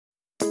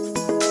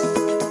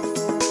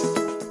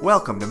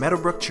Welcome to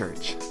Meadowbrook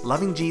Church,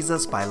 loving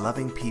Jesus by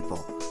loving people.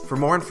 For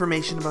more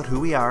information about who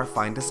we are,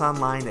 find us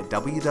online at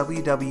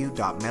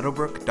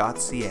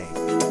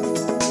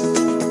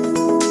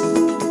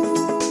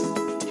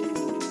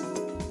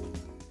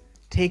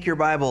www.meadowbrook.ca. Take your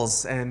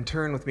Bibles and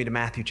turn with me to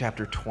Matthew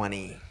chapter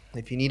 20.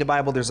 If you need a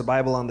Bible, there's a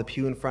Bible on the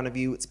pew in front of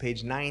you. It's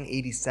page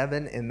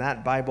 987 in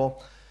that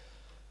Bible.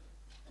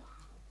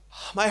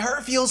 My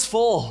heart feels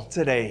full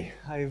today.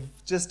 I've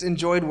just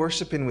enjoyed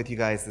worshiping with you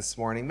guys this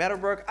morning.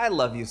 Meadowbrook, I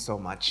love you so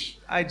much.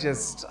 I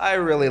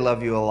really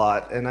love you a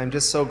lot, and I'm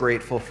just so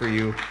grateful for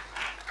you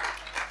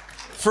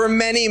for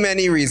many,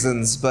 many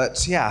reasons.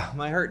 But yeah,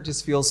 my heart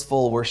just feels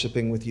full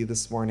worshiping with you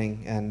this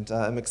morning, and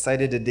I'm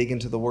excited to dig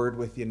into the Word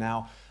with you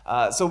now.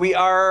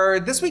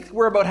 This week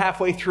we're about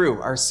halfway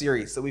through our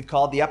series that we've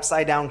called The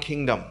Upside Down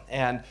Kingdom.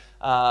 And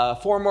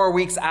 4 more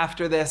weeks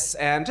after this,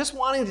 and just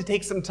wanting to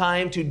take some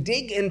time to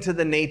dig into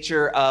the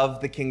nature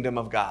of the kingdom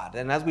of God.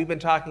 And as we've been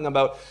talking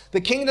about,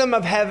 the kingdom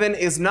of heaven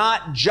is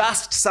not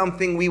just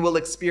something we will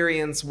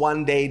experience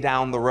one day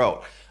down the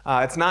road.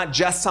 It's not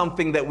just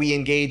something that we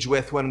engage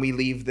with when we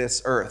leave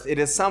this earth. It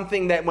is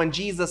something that when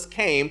Jesus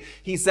came,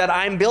 he said,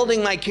 I'm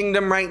building my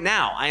kingdom right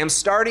now. I am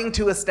starting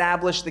to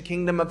establish the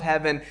kingdom of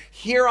heaven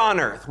here on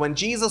earth. When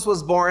Jesus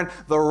was born,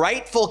 the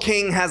rightful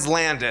king has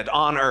landed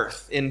on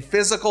earth in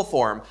physical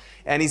form.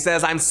 And he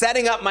says, I'm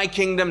setting up my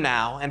kingdom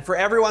now. And for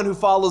everyone who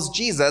follows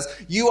Jesus,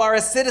 you are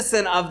a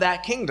citizen of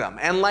that kingdom.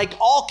 And like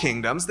all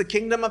kingdoms, the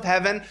kingdom of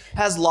heaven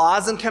has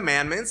laws and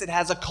commandments. It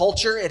has a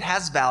culture. It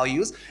has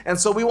values. And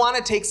so we want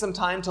to take some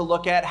time to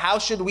look at how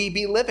should we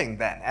be living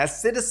then?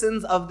 As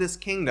citizens of this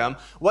kingdom,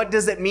 what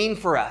does it mean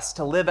for us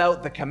to live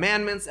out the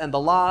commandments and the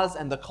laws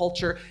and the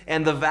culture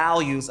and the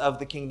values of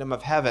the kingdom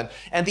of heaven?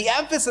 And the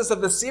emphasis of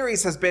the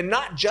series has been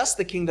not just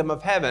the kingdom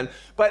of heaven,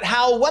 but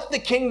how what the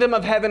kingdom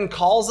of heaven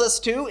calls us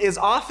to is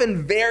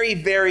often very,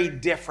 very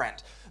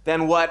different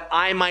than what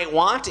I might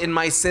want in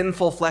my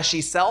sinful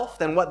fleshy self,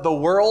 than what the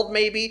world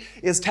maybe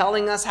is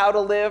telling us how to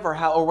live,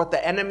 or what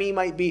the enemy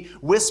might be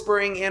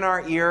whispering in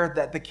our ear.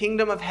 That the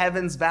kingdom of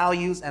heaven's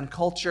values and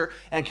culture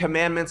and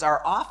commandments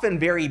are often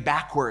very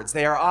backwards.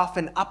 They are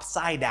often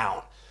upside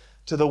down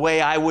to the way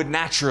I would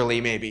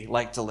naturally maybe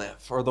like to live,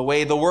 or the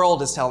way the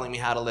world is telling me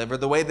how to live, or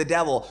the way the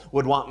devil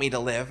would want me to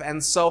live.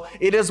 And so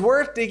it is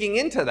worth digging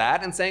into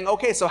that and saying,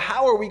 okay, so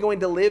how are we going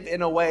to live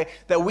in a way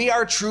that we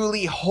are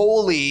truly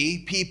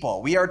holy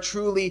people? We are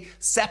truly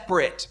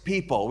separate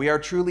people. We are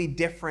truly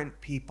different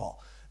people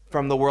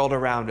from the world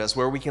around us,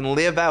 where we can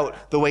live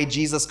out the way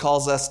Jesus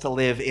calls us to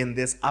live in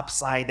this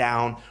upside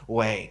down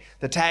way.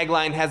 The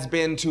tagline has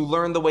been, to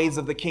learn the ways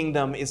of the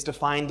kingdom is to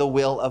find the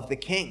will of the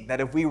king. That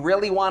if we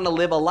really want to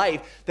live a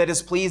life that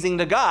is pleasing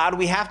to God,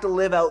 we have to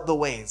live out the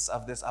ways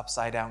of this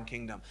upside down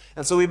kingdom.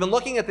 And so we've been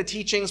looking at the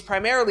teachings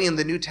primarily in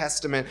the New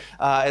Testament,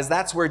 as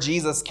that's where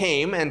Jesus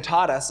came and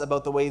taught us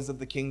about the ways of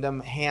the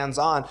kingdom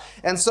hands-on.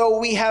 And so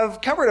we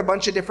have covered a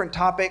bunch of different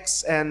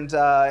topics, and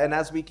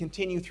as we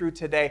continue through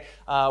today,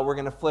 we're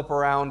going to flip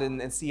around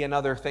and see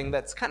another thing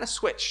that's kind of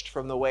switched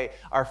from the way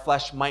our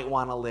flesh might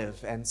want to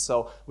live. And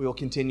so we will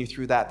continue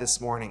through that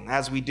this morning.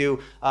 As we do,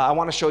 I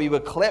want to show you a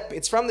clip.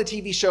 It's from the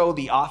TV show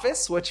The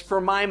Office, which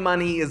for my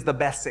money is the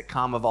best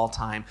sitcom of all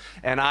time.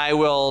 And I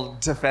will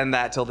defend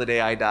that till the day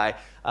I die.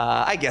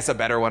 I guess a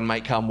better one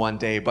might come one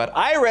day, but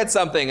I read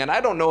something, and I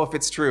don't know if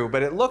it's true,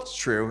 but it looked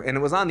true, and it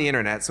was on the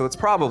internet, so it's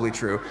probably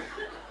true.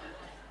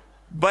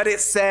 But it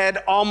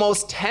said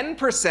almost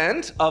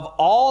 10% of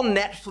all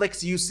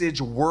Netflix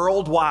usage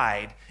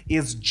worldwide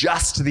is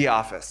just The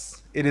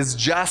Office. It is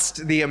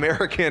just the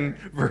American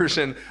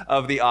version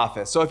of The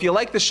Office. So if you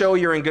like the show,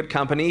 you're in good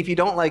company. If you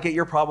don't like it,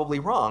 you're probably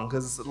wrong,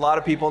 because a lot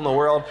of people in the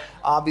world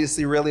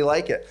obviously really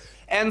like it.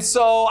 And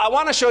so I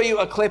want to show you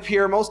a clip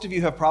here. Most of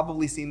you have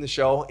probably seen the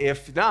show.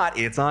 If not,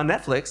 it's on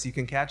Netflix. You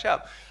can catch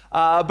up.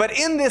 But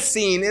in this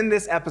scene, in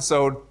this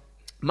episode,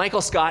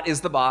 Michael Scott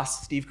is the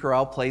boss. Steve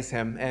Carell plays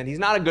him, and he's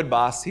not a good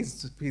boss.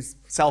 He's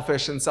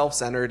selfish and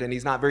self-centered, and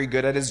he's not very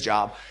good at his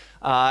job.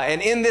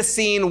 And in this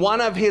scene,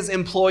 one of his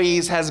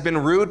employees has been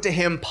rude to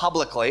him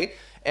publicly,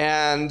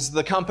 and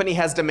the company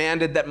has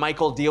demanded that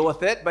Michael deal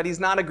with it, but he's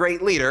not a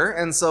great leader,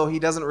 and so he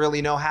doesn't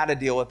really know how to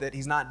deal with it.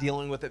 He's not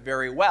dealing with it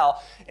very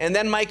well. And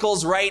then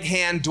Michael's right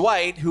hand,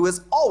 Dwight, who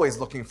is always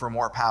looking for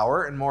more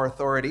power and more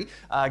authority,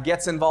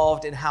 gets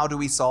involved in how do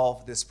we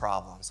solve this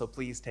problem. So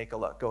please take a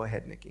look. Go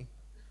ahead, Nikki.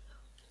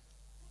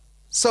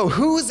 So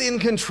who's in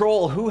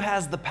control? Who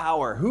has the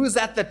power? Who's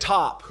at the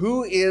top?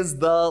 Who is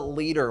the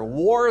leader?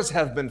 Wars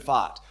have been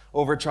fought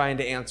over trying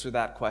to answer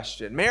that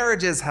question.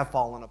 Marriages have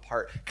fallen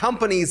apart.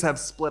 Companies have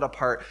split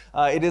apart.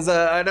 It is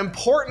an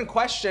important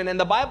question, and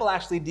the Bible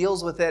actually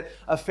deals with it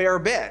a fair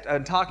bit,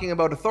 talking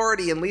about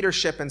authority and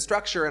leadership and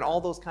structure and all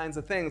those kinds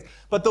of things.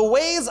 But the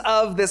ways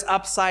of this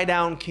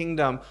upside-down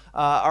kingdom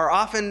are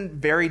often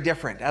very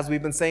different, as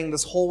we've been saying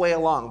this whole way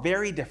along,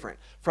 very different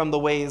from the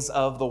ways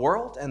of the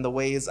world and the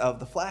ways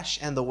of the flesh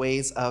and the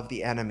ways of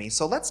the enemy.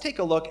 So let's take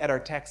a look at our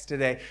text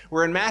today.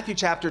 We're in Matthew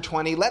chapter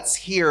 20. Let's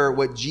hear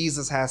what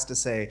Jesus has to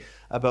say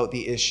about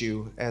the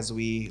issue as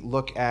we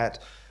look at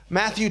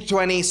Matthew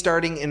 20,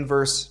 starting in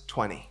verse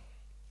 20.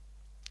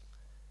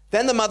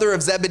 Then the mother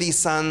of Zebedee's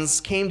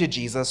sons came to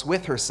Jesus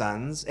with her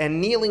sons,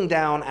 and kneeling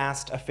down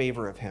asked a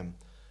favor of him.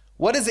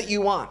 "What is it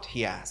you want?"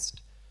 he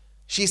asked.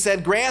 She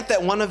said, "Grant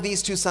that one of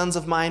these two sons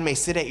of mine may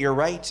sit at your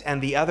right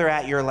and the other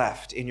at your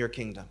left in your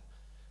kingdom."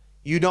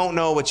 "You don't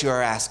know what you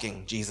are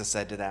asking," Jesus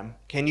said to them.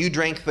 "Can you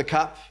drink the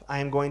cup I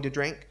am going to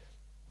drink?"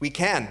 "We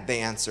can," they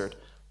answered.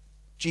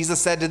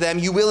 Jesus said to them,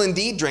 "You will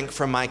indeed drink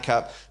from my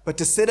cup, but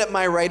to sit at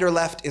my right or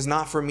left is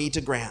not for me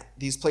to grant.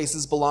 These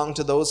places belong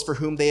to those for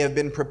whom they have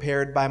been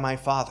prepared by my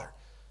Father."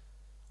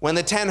 When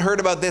the 10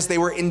 heard about this, they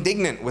were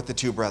indignant with the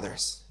two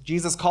brothers.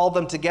 Jesus called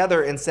them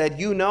together and said,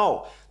 "You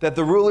know that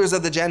the rulers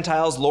of the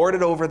Gentiles lord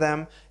it over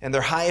them, and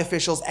their high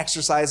officials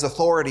exercise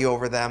authority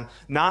over them.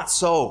 Not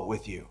so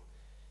with you.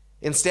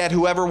 Instead,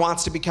 whoever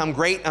wants to become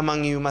great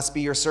among you must be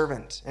your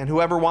servant, and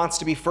whoever wants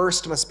to be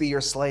first must be your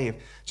slave,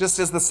 just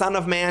as the Son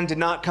of Man did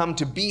not come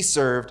to be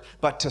served,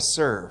 but to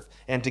serve,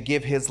 and to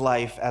give his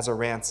life as a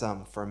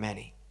ransom for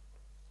many."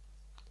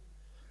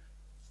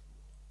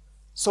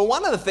 So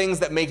one of the things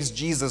that makes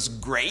Jesus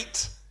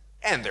great,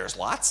 and there's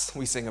lots,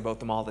 we sing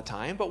about them all the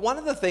time, but one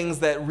of the things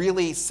that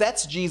really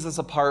sets Jesus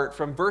apart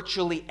from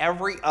virtually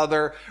every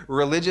other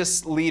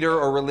religious leader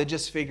or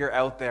religious figure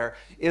out there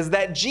is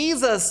that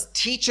Jesus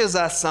teaches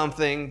us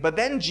something, but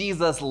then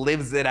Jesus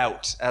lives it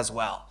out as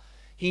well.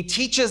 He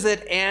teaches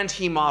it and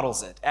he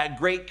models it at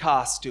great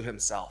cost to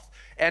himself.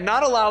 And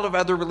not a lot of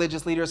other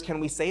religious leaders can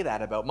we say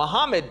that about.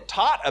 Muhammad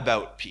taught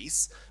about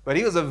peace, but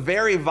he was a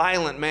very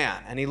violent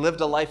man, and he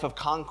lived a life of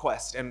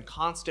conquest and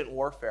constant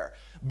warfare.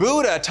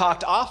 Buddha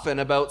talked often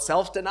about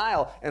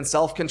self-denial and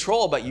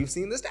self-control, but you've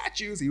seen the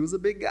statues. He was a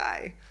big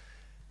guy.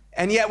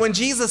 And yet when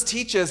Jesus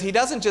teaches, he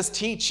doesn't just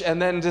teach and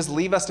then just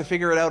leave us to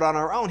figure it out on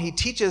our own. He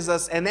teaches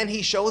us and then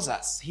he shows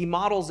us. He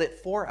models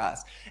it for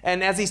us.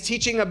 And as he's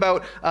teaching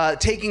about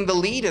taking the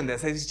lead in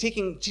this, as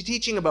he's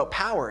teaching about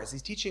power, as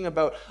he's teaching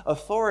about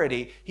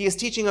authority, he is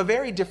teaching a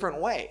very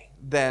different way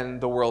than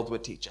the world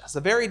would teach us.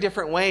 A very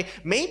different way,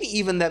 maybe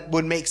even that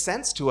would make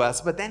sense to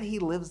us, but then he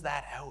lives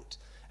that out.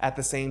 At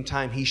the same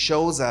time, he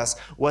shows us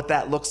what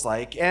that looks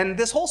like. And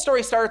this whole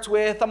story starts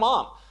with a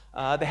mom.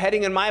 The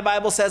heading in my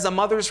Bible says a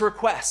mother's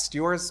request.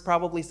 Yours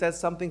probably says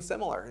something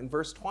similar in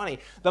verse 20.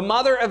 The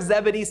mother of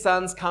Zebedee's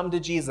sons come to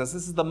Jesus.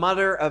 This is the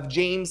mother of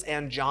James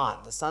and John,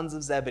 the sons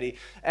of Zebedee.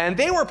 And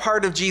they were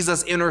part of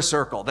Jesus' inner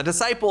circle. The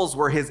disciples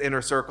were his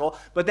inner circle,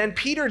 but then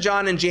Peter,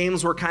 John, and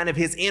James were kind of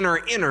his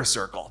inner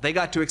circle. They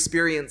got to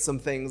experience some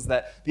things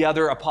that the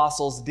other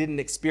apostles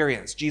didn't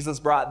experience. Jesus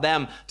brought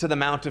them to the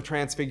Mount of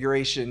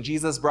Transfiguration.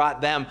 Jesus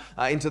brought them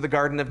into the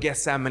Garden of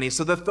Gethsemane.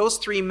 So those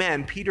three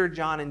men, Peter,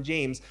 John, and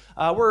James,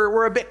 were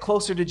a bit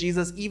closer to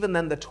Jesus even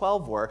than the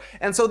 12 were.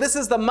 And so this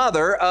is the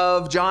mother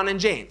of John and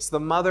James, the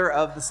mother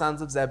of the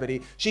sons of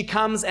Zebedee. She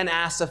comes and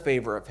asks a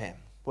favor of him.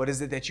 "What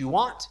is it that you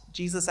want?"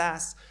 Jesus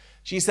asks.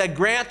 She said,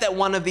 "Grant that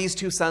one of these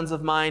two sons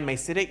of mine may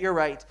sit at your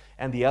right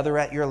and the other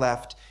at your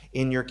left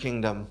in your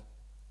kingdom."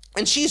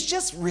 And she's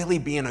just really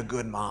being a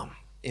good mom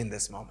in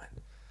this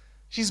moment.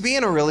 She's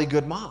being a really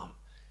good mom.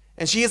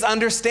 And she is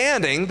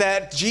understanding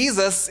that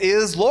Jesus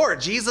is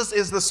Lord. Jesus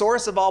is the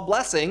source of all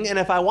blessing. And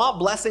if I want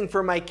blessing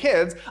for my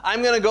kids,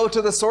 I'm going to go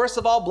to the source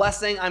of all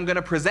blessing. I'm going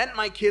to present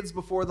my kids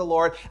before the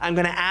Lord. I'm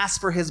going to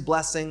ask for his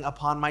blessing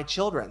upon my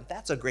children.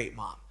 That's a great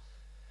mom.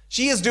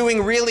 She is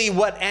doing really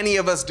what any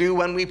of us do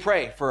when we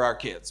pray for our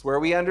kids, where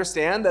we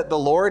understand that the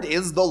Lord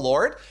is the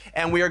Lord,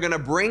 and we are going to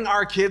bring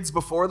our kids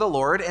before the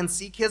Lord and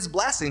seek his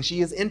blessing.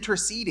 She is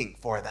interceding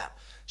for them.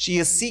 She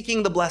is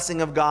seeking the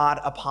blessing of God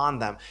upon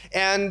them.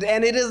 And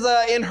it is,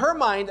 in her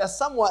mind, a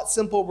somewhat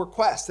simple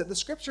request that the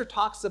scripture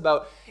talks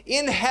about.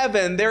 In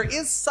heaven, there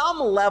is some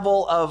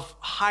level of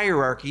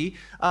hierarchy.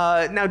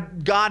 Now,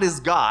 God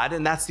is God,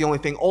 and that's the only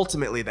thing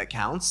ultimately that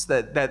counts,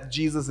 that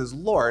Jesus is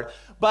Lord.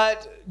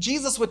 But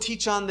Jesus would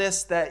teach on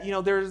this, that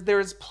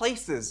there's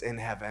places in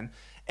heaven.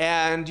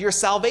 And your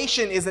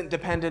salvation isn't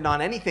dependent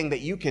on anything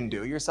that you can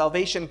do. Your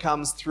salvation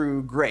comes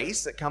through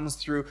grace. It comes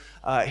through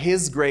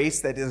his grace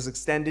that is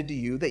extended to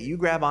you, that you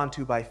grab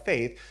onto by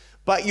faith.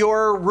 But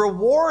your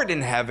reward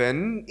in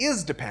heaven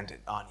is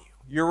dependent on you.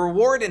 Your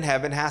reward in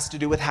heaven has to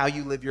do with how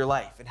you live your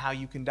life and how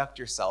you conduct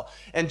yourself.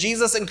 And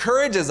Jesus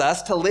encourages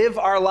us to live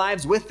our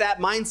lives with that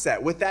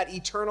mindset, with that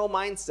eternal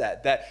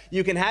mindset, that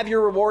you can have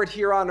your reward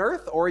here on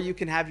earth or you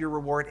can have your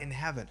reward in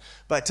heaven.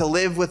 But to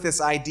live with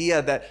this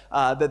idea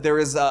that there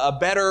is a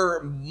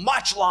better,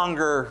 much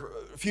longer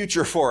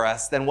future for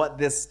us than what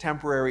this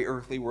temporary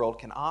earthly world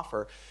can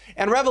offer.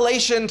 And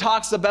Revelation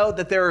talks about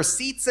that there are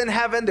seats in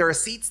heaven, there are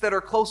seats that are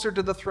closer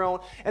to the throne,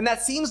 and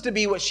that seems to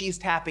be what she's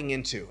tapping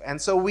into.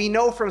 And so we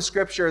know from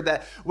Scripture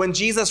that when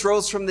Jesus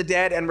rose from the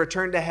dead and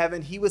returned to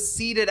heaven, he was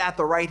seated at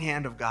the right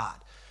hand of God.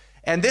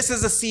 And this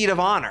is a seat of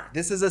honor.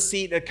 This is a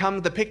seat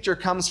the picture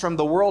comes from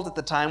the world at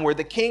the time where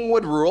the king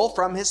would rule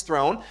from his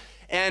throne.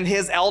 and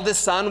his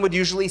eldest son would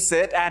usually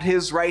sit at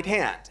his right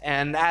hand.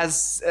 And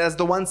as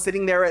the one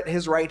sitting there at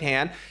his right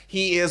hand,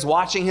 he is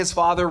watching his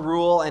father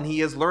rule, and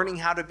he is learning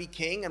how to be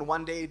king, and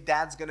one day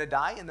dad's going to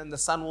die, and then the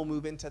son will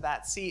move into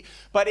that seat.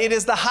 But it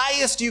is the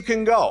highest you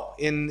can go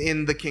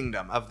in the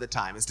kingdom of the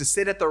time, is to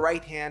sit at the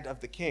right hand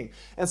of the king.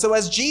 And so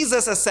as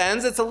Jesus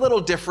ascends, it's a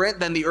little different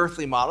than the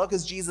earthly model,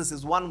 because Jesus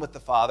is one with the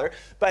Father,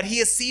 but he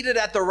is seated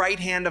at the right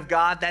hand of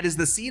God. That is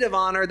the seat of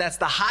honor. That's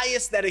the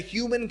highest that a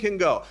human can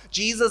go.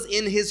 Jesus,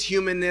 in his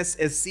humanness,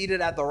 is seated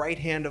at the right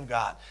hand of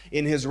God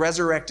in his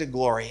resurrected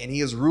glory, and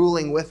he is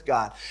ruling with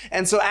God.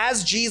 And so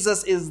as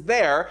Jesus is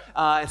there,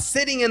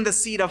 sitting in the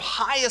seat of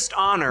highest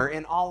honor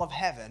in all of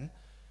heaven,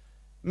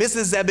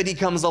 Mrs. Zebedee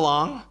comes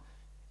along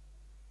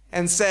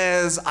and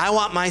says, I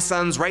want my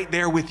sons right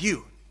there with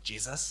you,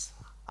 Jesus.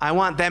 I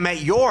want them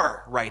at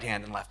your right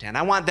hand and left hand.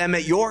 I want them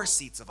at your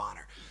seats of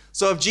honor.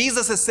 So if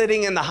Jesus is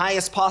sitting in the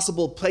highest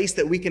possible place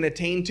that we can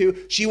attain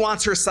to, she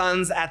wants her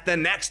sons at the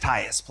next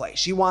highest place.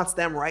 She wants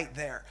them right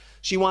there.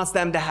 She wants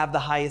them to have the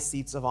highest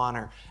seats of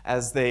honor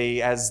as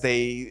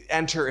they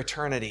enter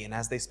eternity and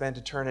as they spend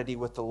eternity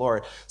with the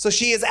Lord. So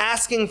she is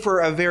asking for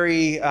a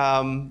very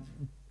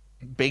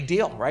big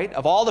deal, right?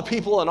 Of all the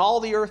people and all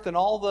the earth and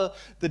all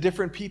the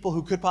different people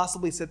who could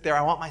possibly sit there,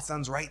 I want my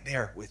sons right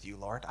there with you,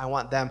 Lord. I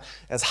want them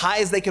as high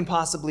as they can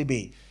possibly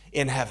be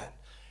in heaven.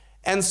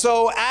 And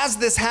so as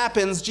this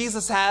happens,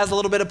 Jesus has a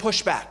little bit of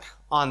pushback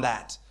on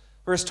that.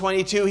 Verse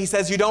 22, he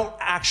says, you don't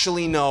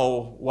actually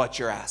know what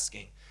you're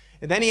asking.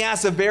 And then he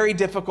asks a very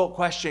difficult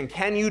question.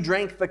 Can you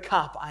drink the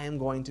cup I am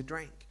going to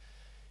drink?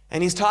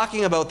 And he's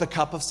talking about the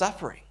cup of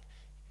suffering.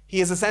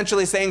 He is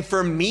essentially saying,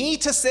 for me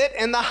to sit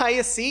in the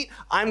highest seat,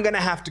 I'm going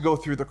to have to go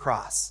through the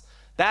cross.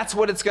 That's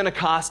what it's going to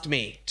cost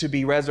me to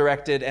be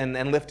resurrected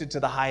and lifted to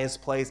the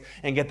highest place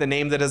and get the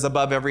name that is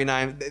above every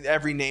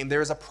name.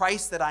 There is a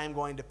price that I am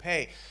going to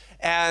pay.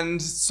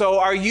 And so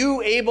are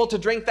you able to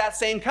drink that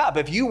same cup?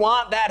 If you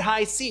want that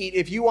high seat,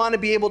 if you want to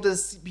be able to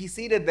be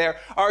seated there,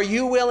 are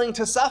you willing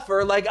to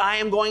suffer like I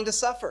am going to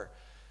suffer?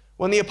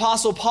 When the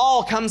Apostle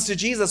Paul comes to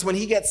Jesus, when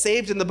he gets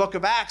saved in the book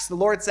of Acts, the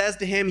Lord says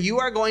to him, you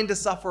are going to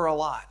suffer a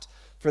lot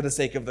for the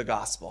sake of the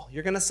gospel.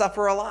 You're going to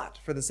suffer a lot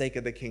for the sake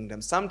of the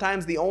kingdom.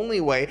 Sometimes the only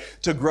way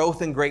to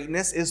growth and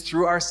greatness is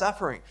through our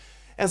suffering.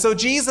 And so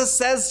Jesus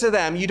says to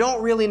them, you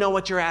don't really know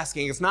what you're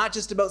asking. It's not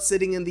just about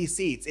sitting in these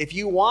seats. If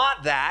you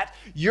want that,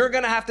 you're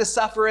going to have to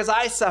suffer as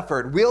I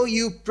suffered. Will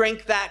you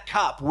drink that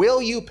cup? Will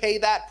you pay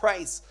that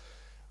price?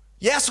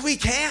 Yes, we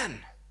can,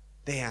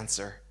 they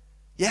answer.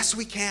 Yes,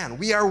 we can.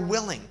 We are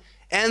willing.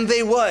 And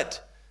they would.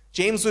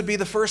 James would be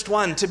the first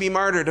one to be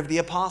martyred of the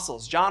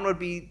apostles. John would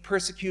be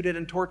persecuted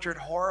and tortured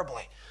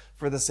horribly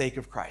for the sake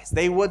of Christ.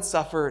 They would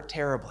suffer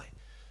terribly.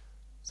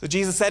 So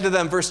Jesus said to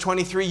them, verse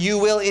 23, you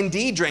will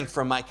indeed drink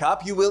from my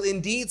cup. You will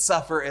indeed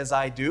suffer as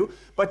I do.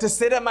 But to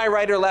sit at my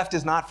right or left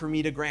is not for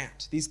me to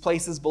grant. These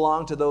places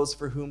belong to those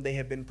for whom they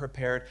have been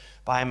prepared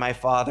by my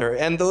Father.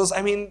 And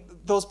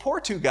those poor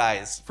two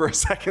guys for a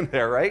second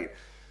there, right?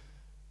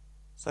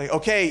 It's like,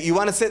 okay, you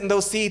want to sit in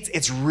those seats?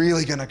 It's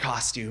really going to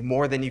cost you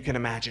more than you can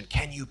imagine.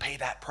 Can you pay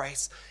that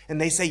price? And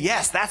they say,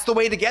 yes, that's the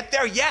way to get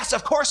there. Yes,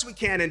 of course we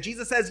can. And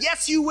Jesus says,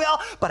 yes, you will,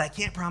 but I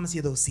can't promise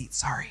you those seats.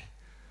 Sorry.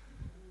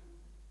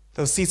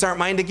 Those seats aren't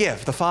mine to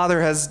give. The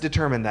Father has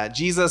determined that.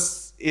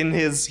 Jesus, in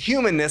his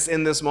humanness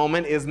in this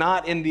moment, is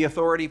not in the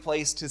authority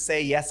place to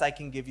say, yes, I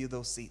can give you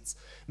those seats.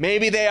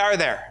 Maybe they are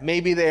there.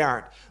 Maybe they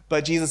aren't.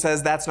 But Jesus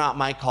says, that's not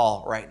my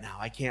call right now.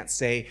 I can't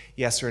say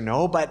yes or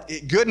no. But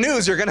good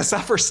news, you're going to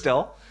suffer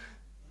still.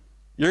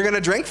 You're going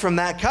to drink from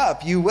that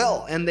cup. You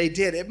will. And they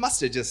did. It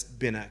must have just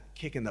been a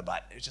kick in the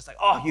butt. It was just like,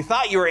 oh, you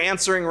thought you were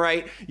answering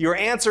right. You were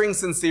answering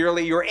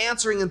sincerely. You were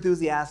answering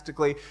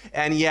enthusiastically.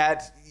 And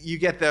yet you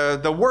get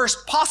the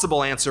worst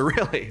possible answer,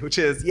 really, which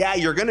is, yeah,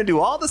 you're going to do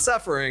all the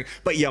suffering,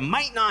 but you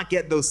might not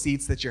get those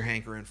seats that you're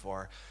hankering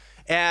for.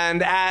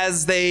 And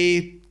as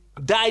they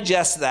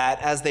digest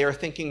that, as they are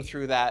thinking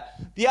through that,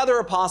 the other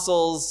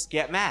apostles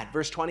get mad.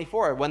 Verse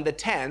 24, when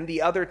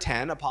the other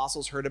 10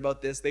 apostles heard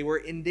about this, they were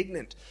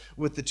indignant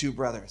with the two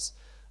brothers.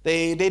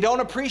 They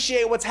don't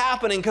appreciate what's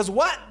happening, because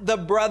what the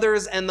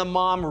brothers and the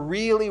mom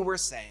really were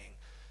saying,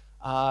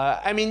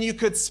 you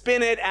could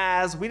spin it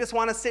as, we just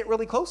want to sit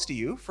really close to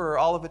you for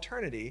all of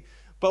eternity.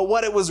 But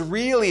what it was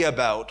really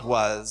about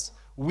was,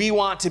 we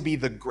want to be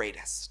the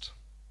greatest.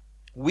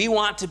 We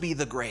want to be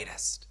the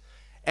greatest.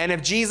 And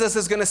if Jesus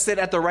is going to sit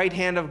at the right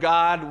hand of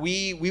God,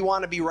 we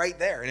want to be right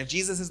there. And if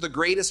Jesus is the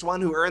greatest one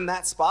who earned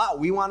that spot,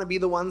 we want to be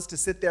the ones to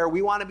sit there.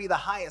 We want to be the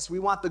highest. We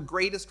want the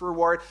greatest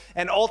reward.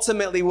 And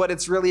ultimately what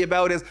it's really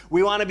about is,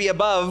 we want to be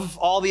above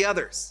all the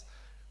others.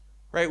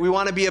 Right? We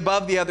want to be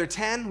above the other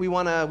 10. We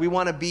want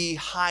to be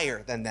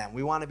higher than them.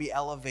 We want to be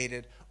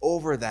elevated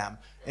over them.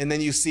 And then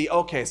you see,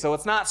 okay, so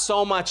it's not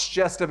so much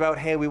just about,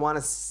 hey, we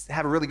want to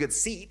have a really good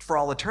seat for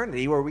all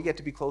eternity where we get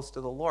to be close to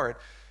the Lord.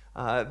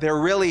 They're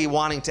really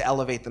wanting to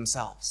elevate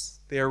themselves.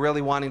 They are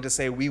really wanting to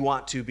say, we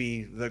want to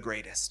be the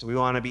greatest. We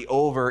want to be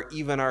over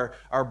even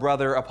our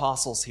brother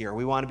apostles here.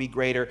 We want to be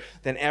greater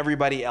than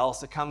everybody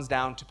else. It comes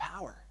down to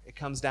power. It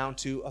comes down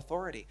to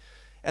authority.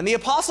 And the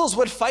apostles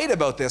would fight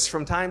about this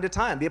from time to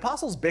time. The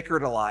apostles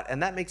bickered a lot,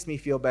 and that makes me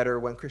feel better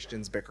when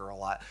Christians bicker a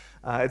lot.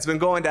 It's been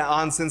going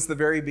on since the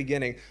very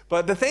beginning.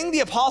 But the thing the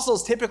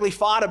apostles typically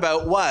fought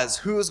about was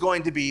who's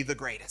going to be the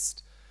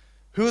greatest.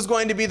 Who's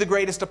going to be the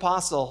greatest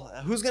apostle?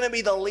 Who's going to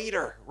be the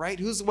leader, right?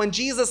 When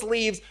Jesus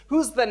leaves,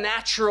 who's the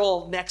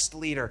natural next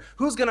leader?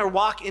 Who's going to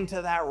walk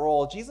into that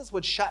role? Jesus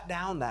would shut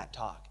down that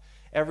talk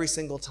every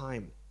single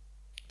time.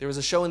 There was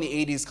a show in the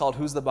 80s called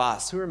Who's the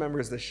Boss? Who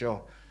remembers this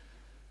show?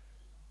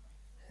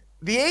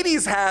 The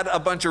 80s had a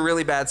bunch of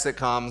really bad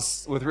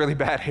sitcoms with really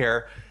bad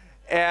hair,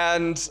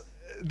 and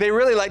they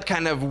really liked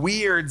kind of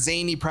weird,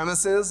 zany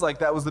premises. Like,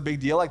 that was the big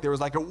deal. Like, there was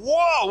like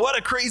whoa, what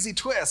a crazy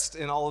twist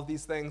in all of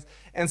these things.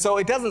 And so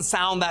it doesn't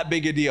sound that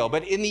big a deal.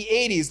 But in the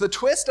 80s, the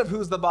twist of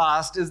Who's the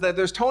Boss is that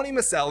there's Tony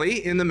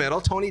Maselli in the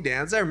middle, Tony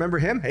Danza. Remember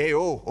him? Hey,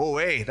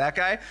 hey, that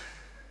guy.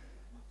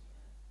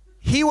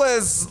 He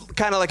was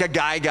kind of like a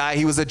guy.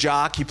 He was a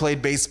jock. He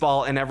played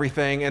baseball and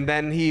everything. And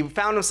then he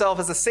found himself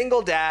as a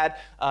single dad,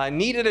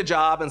 needed a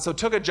job, and so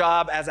took a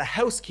job as a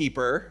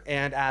housekeeper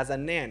and as a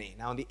nanny.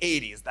 Now, in the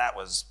 80s, that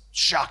was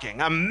shocking.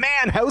 A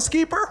man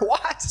housekeeper?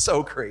 What?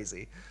 So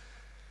crazy.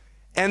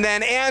 And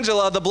then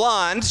Angela, the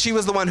blonde, she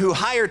was the one who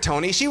hired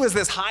Tony. She was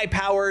this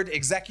high-powered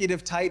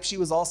executive type. She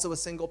was also a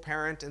single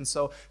parent, and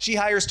so she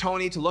hires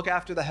Tony to look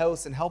after the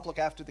house and help look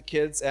after the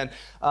kids. And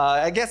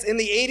I guess in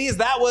the 80s,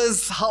 that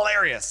was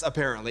hilarious,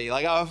 apparently.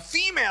 Like, a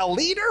female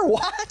leader?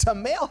 What? A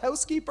male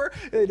housekeeper?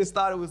 They just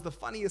thought it was the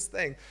funniest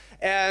thing.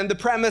 And the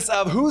premise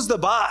of who's the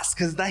boss?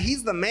 Because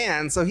he's the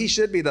man, so he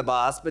should be the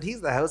boss, but he's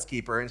the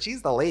housekeeper, and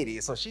she's the lady,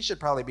 so she should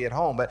probably be at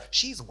home, but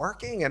she's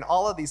working and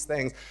all of these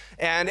things.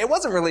 And it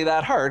wasn't really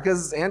that hard,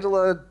 because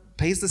Angela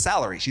pays the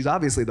salary. She's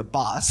obviously the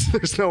boss.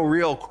 There's no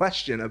real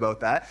question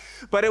about that.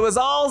 But it was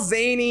all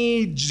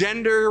zany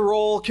gender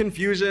role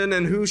confusion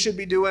and who should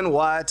be doing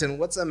what and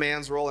what's a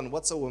man's role and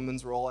what's a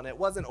woman's role. And it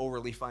wasn't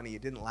overly funny.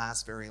 It didn't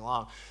last very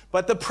long.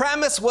 But the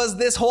premise was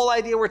this whole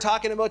idea we're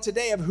talking about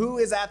today of who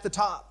is at the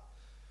top.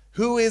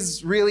 Who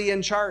is really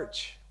in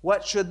charge?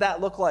 What should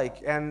that look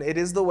like? And it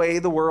is the way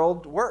the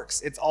world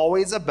works. It's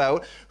always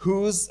about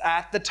who's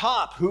at the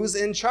top, who's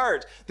in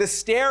charge. The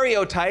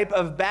stereotype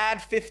of bad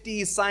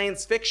 50s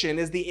science fiction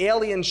is the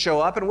aliens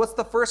show up, and what's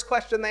the first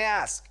question they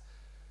ask?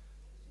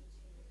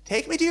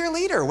 Take me to your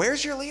leader.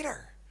 Where's your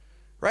leader?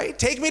 Right?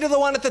 Take me to the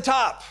one at the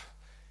top.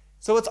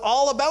 So it's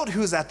all about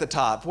who's at the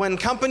top. When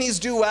companies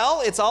do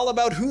well, it's all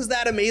about who's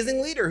that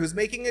amazing leader, who's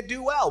making it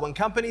do well. When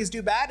companies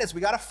do bad, it's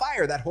we got to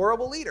fire that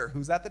horrible leader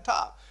who's at the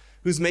top,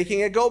 who's making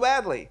it go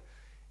badly.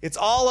 It's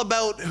all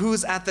about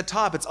who's at the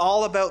top. It's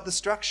all about the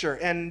structure.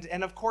 And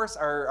of course,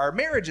 our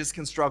marriages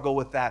can struggle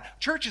with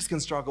that. Churches can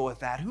struggle with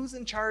that. Who's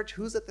in charge?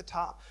 Who's at the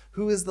top?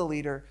 Who is the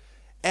leader?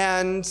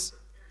 And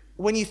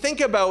when you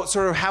think about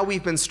sort of how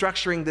we've been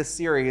structuring this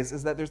series,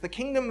 is that there's the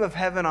kingdom of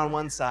heaven on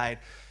one side,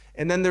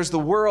 and then there's the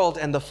world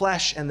and the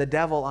flesh and the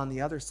devil on the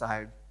other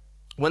side.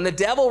 When the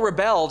devil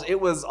rebelled,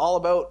 it was all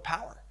about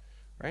power,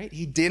 right?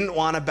 He didn't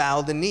want to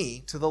bow the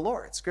knee to the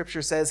Lord.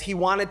 Scripture says he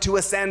wanted to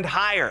ascend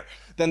higher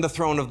than the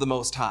throne of the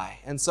Most High.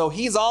 And so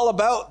he's all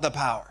about the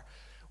power.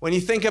 When you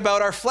think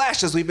about our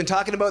flesh, as we've been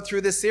talking about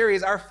through this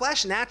series, our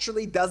flesh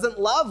naturally doesn't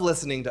love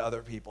listening to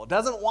other people,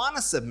 doesn't want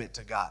to submit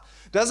to God,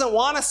 doesn't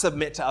want to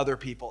submit to other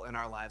people in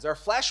our lives. Our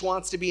flesh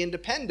wants to be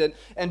independent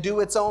and do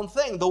its own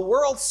thing. The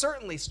world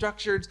certainly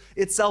structured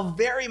itself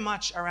very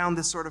much around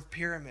this sort of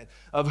pyramid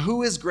of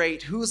who is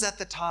great, who's at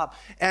the top.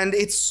 And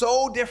it's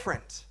so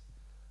different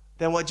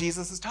than what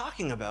Jesus is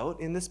talking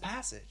about in this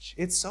passage.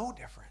 It's so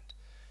different.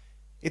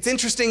 It's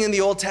interesting in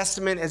the Old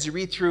Testament, as you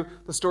read through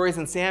the stories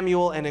in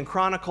Samuel and in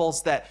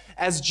Chronicles, that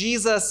as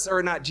Jesus,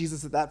 or not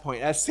Jesus at that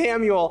point, as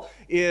Samuel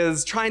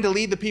is trying to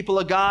lead the people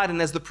of God, and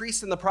as the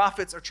priests and the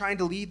prophets are trying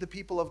to lead the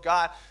people of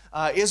God,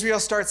 Israel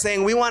starts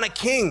saying, we want a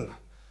king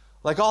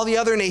like all the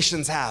other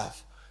nations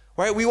have.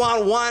 Right? We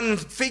want one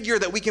figure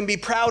that we can be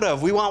proud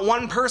of. We want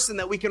one person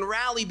that we can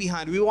rally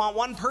behind. We want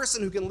one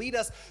person who can lead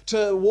us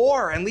to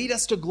war and lead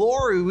us to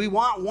glory. We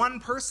want one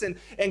person.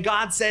 And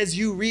God says,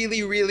 you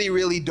really, really,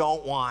 really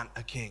don't want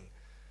a king.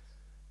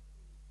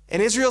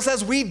 And Israel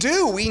says, we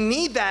do. We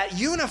need that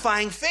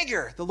unifying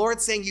figure. The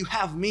Lord's saying, you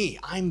have me.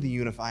 I'm the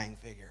unifying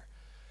figure.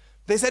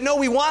 They said, no,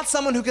 we want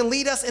someone who can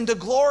lead us into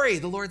glory.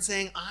 The Lord's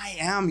saying, I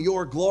am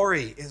your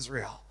glory,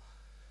 Israel.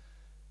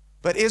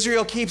 But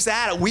Israel keeps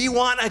at it. We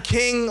want a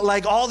king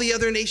like all the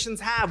other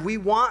nations have. We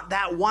want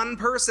that one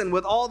person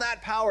with all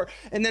that power.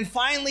 And then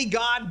finally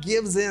God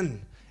gives in.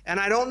 And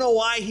I don't know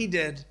why he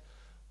did.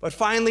 But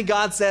finally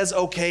God says,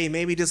 okay,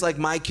 maybe just like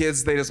my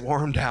kids, they just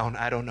wore him down.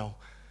 I don't know.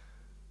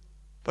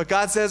 But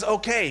God says,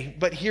 okay,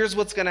 but here's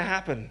what's going to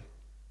happen.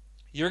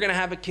 You're going to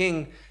have a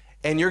king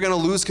and you're going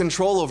to lose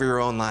control over your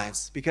own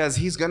lives because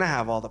he's going to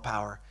have all the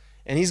power.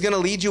 And he's going to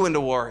lead you into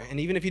war. And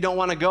even if you don't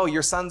want to go,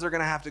 your sons are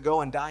going to have to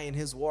go and die in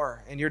his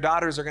war. And your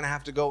daughters are going to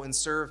have to go and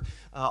serve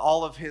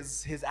all of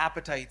his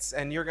appetites.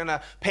 And you're going to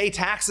pay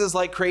taxes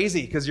like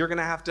crazy because you're going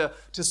to have to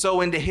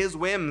sow into his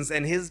whims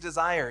and his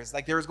desires.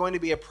 Like there's going to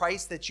be a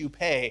price that you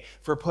pay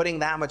for putting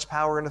that much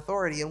power and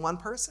authority in one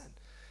person.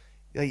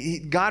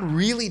 God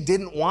really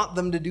didn't want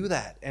them to do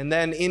that. And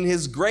then in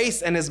his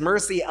grace and his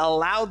mercy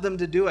allowed them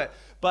to do it.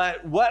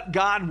 But what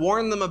God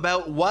warned them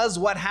about was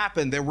what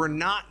happened. There were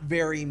not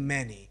very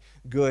many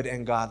good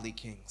and godly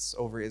kings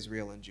over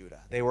Israel and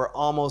Judah. They were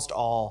almost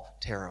all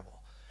terrible.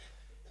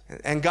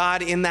 And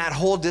God in that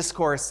whole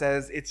discourse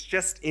says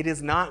it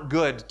is not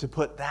good to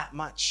put that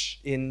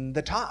much in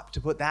the top, to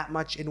put that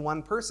much in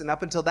one person.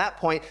 Up until that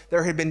point,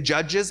 there had been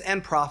judges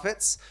and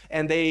prophets,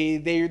 and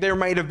there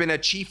might have been a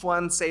chief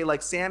one, say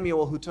like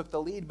Samuel, who took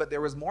the lead, but there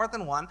was more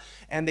than one,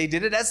 and they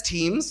did it as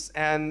teams,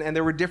 and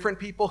there were different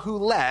people who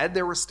led.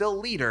 There were still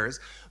leaders,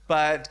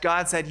 but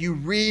God said, you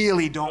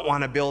really don't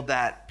want to build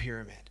that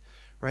pyramid,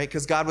 right?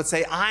 Because God would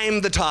say,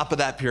 I'm the top of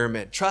that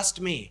pyramid.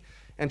 Trust me.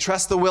 And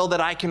trust the will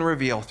that I can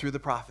reveal through the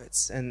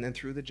prophets and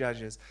through the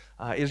judges.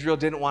 Israel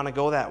didn't want to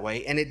go that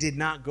way, and it did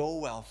not go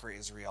well for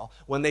Israel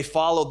when they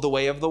followed the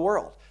way of the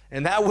world.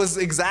 And that was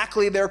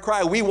exactly their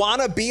cry. We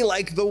want to be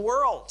like the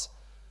world.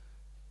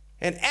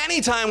 And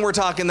anytime we're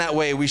talking that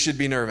way, we should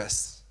be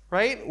nervous,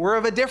 right? We're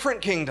of a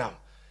different kingdom.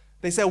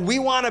 They said, we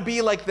want to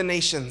be like the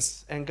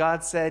nations. And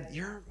God said,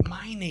 you're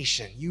my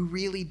nation. You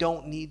really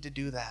don't need to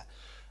do that.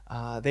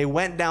 They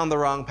went down the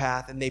wrong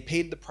path and they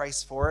paid the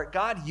price for it.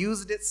 God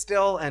used it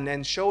still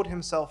and showed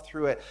himself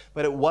through it,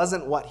 but it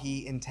wasn't what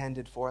he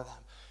intended for them.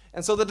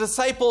 And so the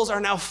disciples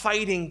are now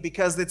fighting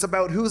because it's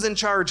about who's in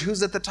charge,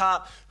 who's at the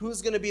top,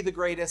 who's going to be the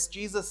greatest.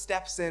 Jesus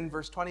steps in,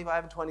 verse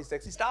 25 and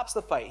 26. He stops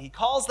the fight. He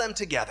calls them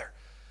together.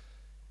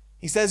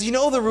 He says, you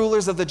know the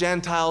rulers of the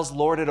Gentiles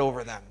lord it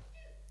over them.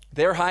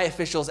 Their high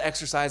officials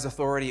exercise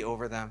authority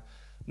over them.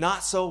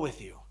 Not so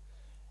with you.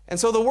 And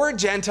so the word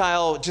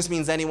Gentile just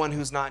means anyone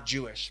who's not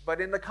Jewish.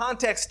 But in the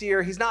context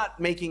here, he's not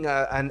making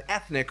an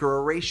ethnic or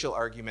a racial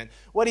argument.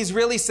 What he's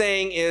really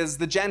saying is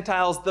the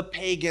Gentiles, the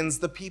pagans,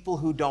 the people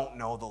who don't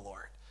know the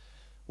Lord.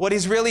 What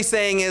he's really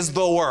saying is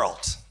the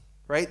world,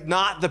 right?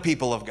 Not the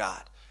people of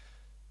God.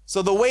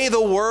 So the way the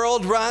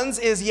world runs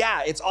is,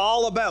 it's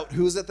all about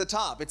who's at the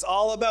top. It's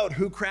all about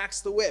who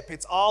cracks the whip.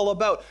 It's all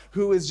about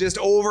who is just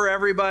over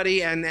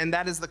everybody. And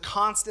that is the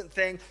constant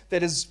thing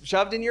that is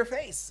shoved in your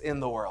face in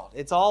the world.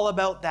 It's all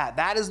about that.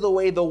 That is the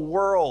way the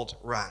world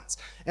runs.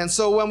 And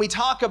so when we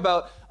talk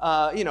about,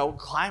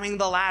 climbing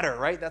the ladder,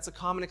 right? That's a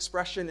common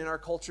expression in our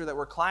culture, that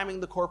we're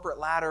climbing the corporate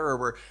ladder,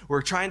 or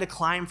we're trying to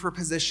climb for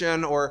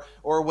position, or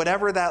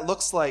whatever that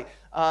looks like.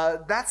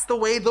 That's the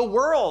way the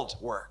world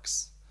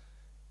works.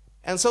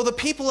 And so the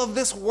people of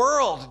this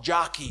world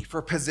jockey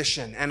for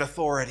position and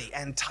authority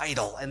and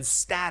title and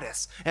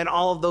status and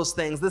all of those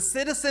things. The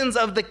citizens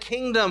of the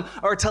kingdom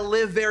are to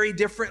live very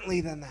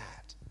differently than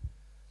that.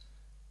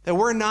 That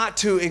we're not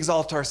to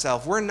exalt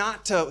ourselves. We're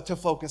not to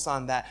focus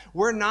on that.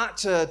 We're not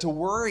to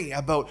worry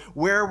about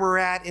where we're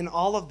at in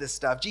all of this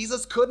stuff.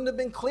 Jesus couldn't have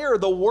been clearer.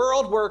 The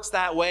world works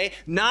that way.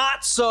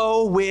 Not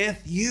so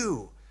with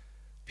you,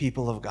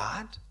 people of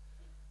God.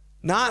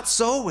 Not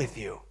so with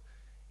you.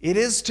 It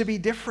is to be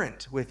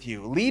different with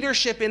you.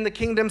 Leadership in the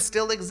kingdom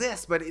still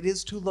exists, but it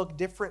is to look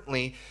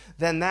differently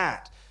than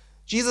that.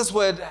 Jesus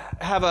would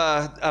have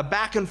a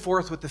back and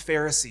forth with the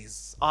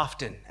Pharisees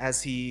often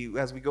as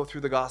we go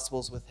through the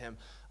Gospels with him.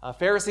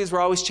 Pharisees were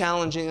always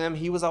challenging them.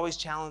 He was always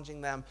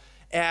challenging them.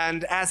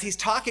 And as he's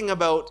talking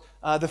about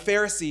the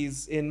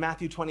Pharisees in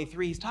Matthew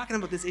 23, he's talking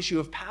about this issue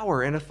of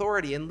power and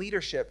authority and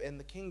leadership in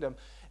the kingdom.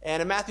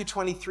 And in Matthew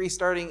 23,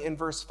 starting in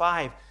verse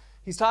 5,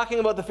 he's talking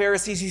about the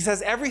Pharisees. He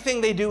says,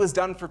 everything they do is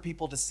done for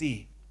people to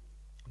see.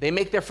 They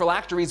make their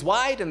phylacteries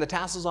wide and the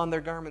tassels on their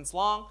garments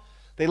long.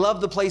 They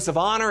love the place of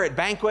honor at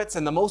banquets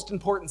and the most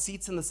important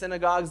seats in the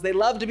synagogues. They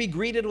love to be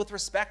greeted with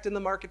respect in the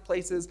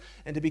marketplaces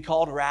and to be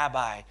called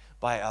rabbi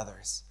by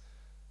others.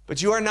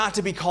 But you are not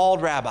to be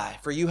called rabbi,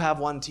 for you have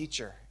one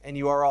teacher, and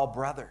you are all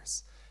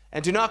brothers.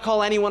 And do not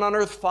call anyone on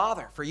earth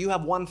father, for you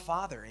have one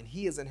Father, and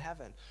he is in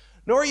heaven.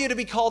 Nor are you to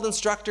be called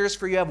instructors,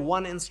 for you have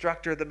one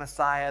instructor, the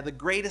Messiah. The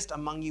greatest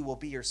among you will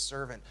be your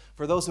servant.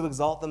 For those who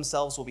exalt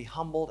themselves will be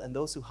humbled, and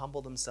those who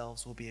humble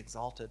themselves will be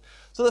exalted.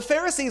 So the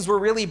Pharisees were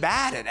really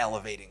bad at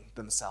elevating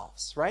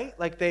themselves, right?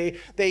 Like they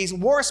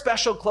wore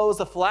special clothes,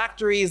 the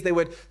phylacteries. They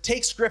would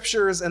take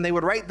scriptures and they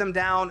would write them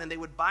down and they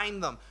would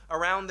bind them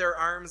around their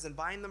arms and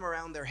bind them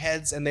around their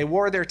heads, and they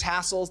wore their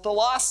tassels. The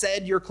law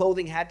said your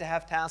clothing had to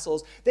have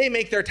tassels. They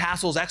make their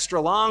tassels extra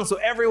long so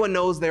everyone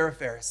knows they're a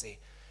Pharisee.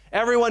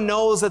 Everyone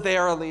knows that they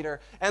are a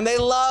leader, and they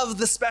love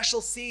the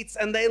special seats,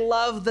 and they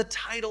love the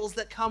titles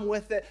that come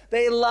with it.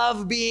 They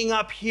love being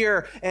up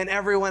here, and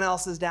everyone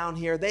else is down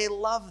here. They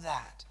love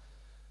that.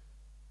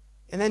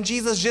 And then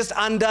Jesus just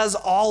undoes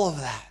all of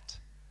that.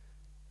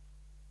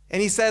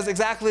 And he says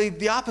exactly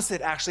the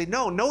opposite, actually.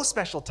 No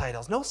special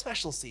titles, no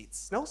special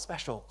seats, no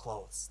special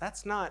clothes.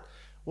 That's not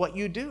what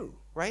you do,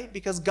 right?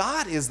 Because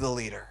God is the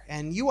leader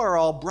and you are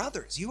all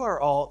brothers. You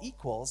are all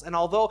equals. And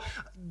although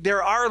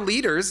there are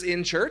leaders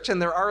in church and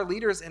there are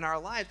leaders in our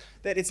lives,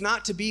 that it's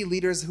not to be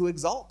leaders who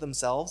exalt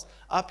themselves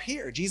up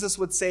here. Jesus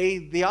would say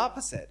the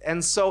opposite.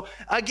 And so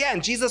again,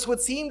 Jesus would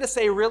seem to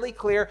say really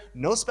clear,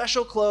 no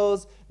special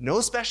clothes,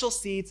 no special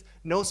seats,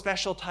 no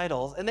special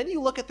titles. And then you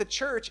look at the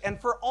church and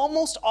for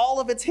almost all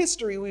of its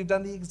history, we've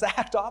done the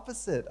exact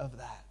opposite of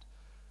that.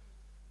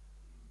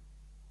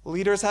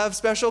 Leaders have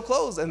special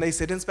clothes and they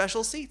sit in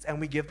special seats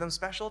and we give them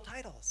special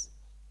titles.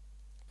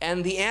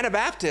 And the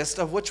Anabaptist,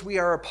 of which we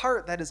are a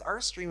part, that is our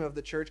stream of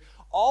the church,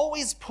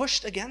 always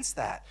pushed against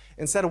that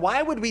and said,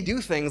 why would we do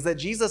things that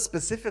Jesus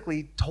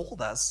specifically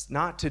told us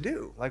not to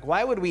do? Like,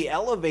 why would we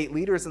elevate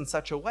leaders in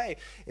such a way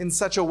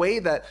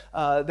that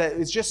that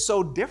is just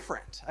so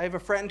different? I have a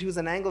friend who's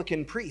an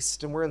Anglican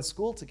priest and we're in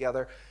school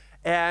together.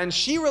 And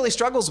she really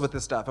struggles with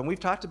this stuff. And we've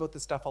talked about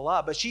this stuff a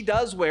lot, but she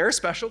does wear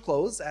special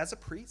clothes as a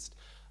priest.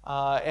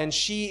 And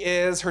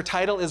her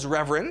title is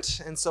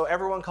Reverend, and so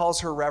everyone calls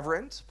her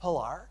Reverend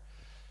Pilar.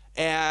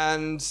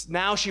 And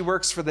now she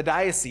works for the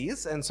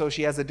diocese, and so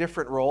she has a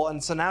different role,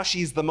 and so now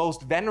she's the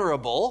most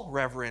venerable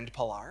Reverend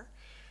Pilar.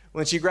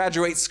 When she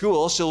graduates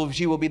school,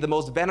 she will be the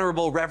most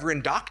venerable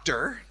Reverend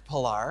Dr.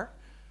 Pilar.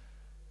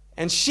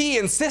 And she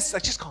insists,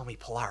 like, just call me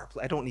Pilar.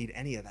 I don't need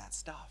any of that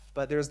stuff.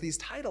 But there's these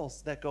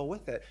titles that go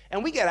with it.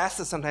 And we get asked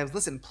this sometimes,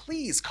 listen,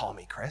 please call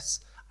me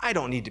Chris. I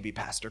don't need to be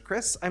Pastor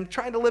Chris. I'm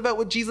trying to live out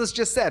what Jesus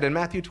just said in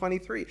Matthew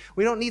 23.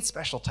 We don't need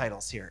special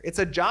titles here. It's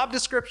a job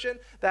description.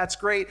 That's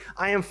great.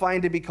 I am fine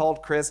to be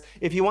called Chris.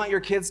 If you want your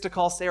kids to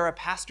call Sarah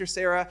Pastor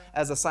Sarah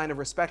as a sign of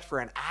respect for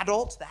an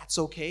adult, that's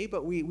okay.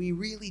 But we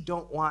really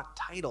don't want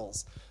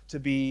titles to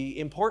be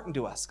important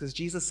to us because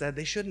Jesus said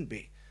they shouldn't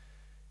be.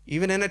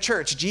 Even in a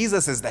church,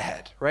 Jesus is the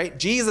head, right?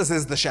 Jesus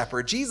is the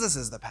shepherd. Jesus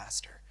is the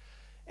pastor.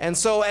 And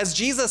so as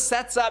Jesus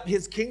sets up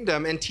his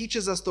kingdom and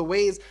teaches us the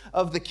ways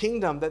of the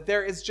kingdom, that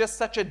there is just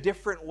such a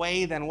different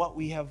way than what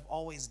we have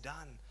always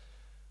done.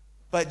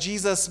 But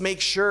Jesus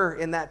makes sure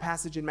in that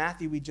passage in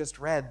Matthew we just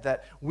read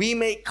that we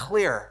make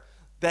clear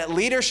that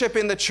leadership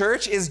in the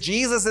church is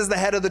Jesus is the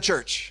head of the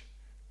church.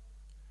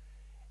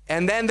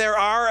 And then there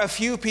are a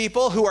few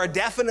people who are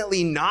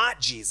definitely not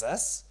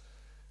Jesus,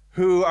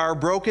 who are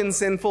broken,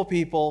 sinful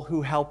people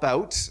who help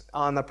out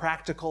on the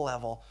practical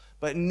level.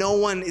 But no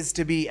one is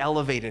to be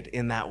elevated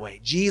in that way.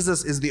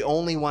 Jesus is the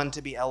only one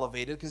to be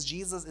elevated because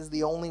Jesus is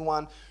the only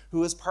one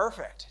who is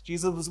perfect.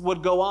 Jesus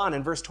would go on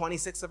in verse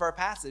 26 of our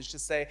passage to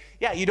say,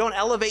 yeah, you don't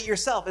elevate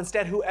yourself.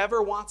 Instead,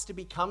 whoever wants to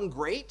become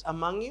great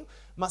among you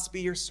must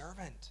be your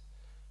servant.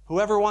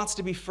 Whoever wants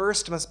to be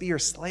first must be your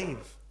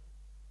slave.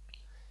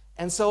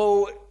 And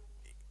so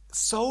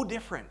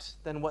different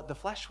than what the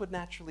flesh would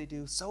naturally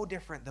do, so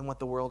different than what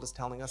the world is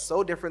telling us,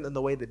 so different than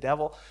the way the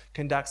devil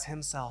conducts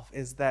himself,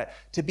 is that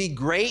to be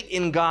great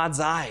in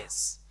God's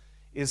eyes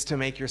is to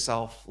make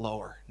yourself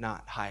lower,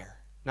 not higher.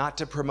 Not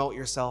to promote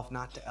yourself,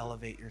 not to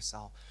elevate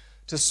yourself.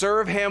 To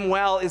serve him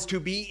well is to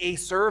be a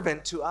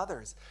servant to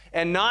others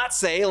and not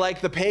say,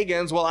 like the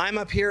pagans, well, I'm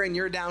up here and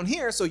you're down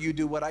here, so you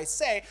do what I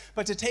say,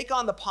 but to take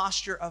on the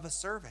posture of a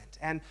servant.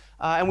 And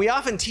we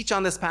often teach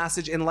on this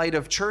passage in light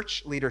of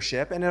church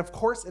leadership, and of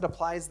course it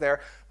applies there,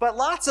 but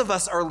lots of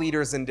us are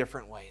leaders in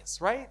different ways,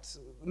 right?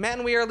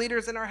 Men, we are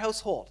leaders in our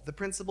household. The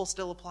principle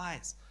still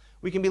applies.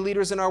 We can be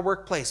leaders in our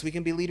workplace. We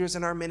can be leaders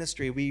in our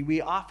ministry.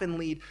 We often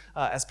lead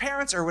as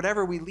parents or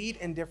whatever. We lead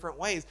in different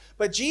ways.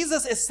 But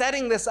Jesus is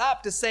setting this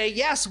up to say,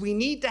 yes, we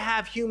need to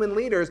have human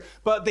leaders,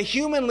 but the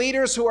human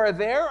leaders who are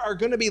there are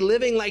going to be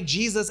living like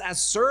Jesus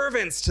as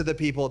servants to the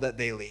people that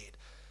they lead.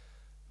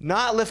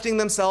 Not lifting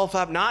themselves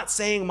up, not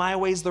saying my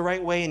way's the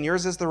right way and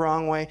yours is the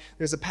wrong way.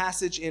 There's a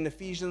passage in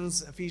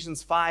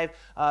Ephesians 5,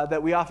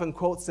 that we often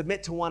quote,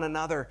 submit to one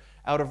another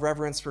out of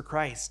reverence for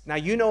Christ. Now,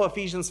 you know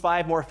Ephesians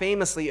 5 more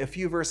famously a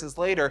few verses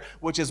later,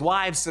 which is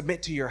wives,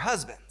 submit to your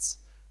husbands,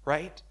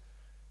 right?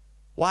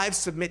 Wives,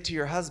 submit to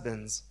your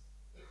husbands.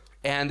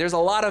 And there's a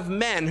lot of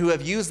men who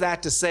have used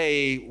that to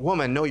say,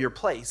 woman, know your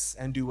place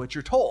and do what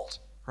you're told,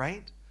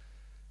 right?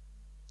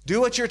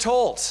 Do what you're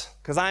told,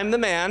 because I'm the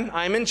man,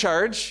 I'm in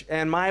charge,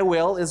 and my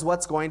will is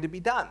what's going to be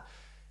done.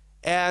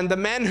 And the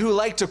men who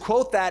like to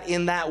quote that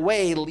in that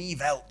way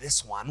leave out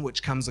this one,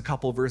 which comes a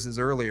couple verses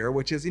earlier,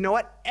 which is, you know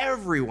what?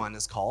 Everyone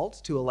is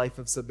called to a life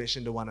of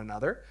submission to one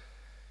another.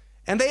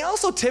 And they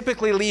also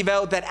typically leave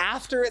out that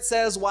after it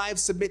says,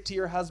 wives, submit to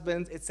your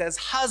husbands, it says,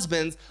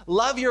 husbands,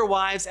 love your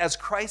wives as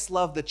Christ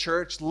loved the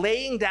church,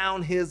 laying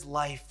down his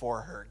life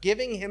for her,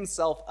 giving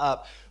himself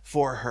up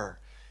for her.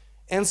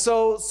 And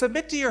so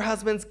submit to your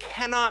husbands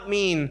cannot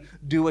mean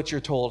do what you're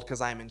told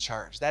because I'm in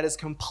charge. That is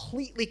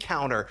completely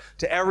counter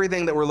to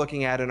everything that we're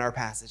looking at in our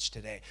passage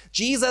today.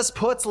 Jesus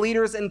puts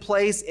leaders in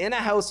place in a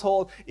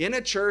household, in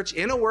a church,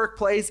 in a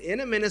workplace,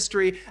 in a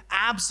ministry,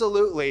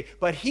 absolutely.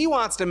 But he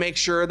wants to make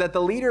sure that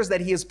the leaders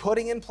that he is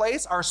putting in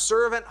place are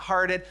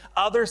servant-hearted,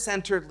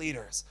 other-centered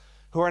leaders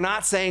who are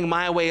not saying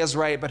my way is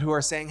right, but who are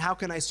saying, how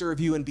can I serve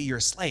you and be your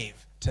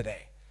slave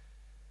today?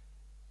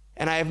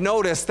 And I have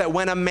noticed that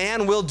when a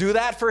man will do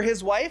that for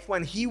his wife,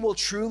 when he will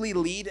truly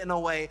lead in a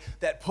way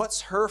that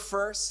puts her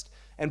first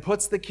and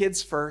puts the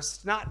kids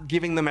first, not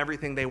giving them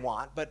everything they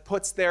want, but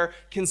puts their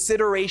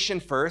consideration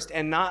first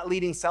and not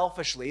leading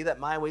selfishly, that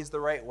my way's the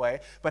right way,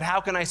 but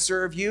how can I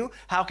serve you?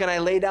 How can I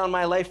lay down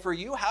my life for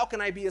you? How can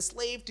I be a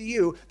slave to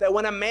you? That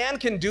when a man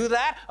can do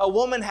that, a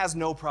woman has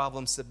no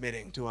problem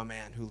submitting to a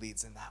man who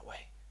leads in that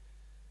way.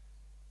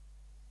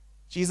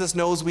 Jesus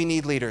knows we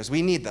need leaders.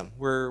 We need them.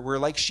 We're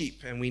like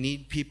sheep, and we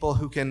need people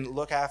who can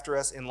look after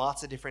us in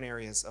lots of different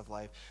areas of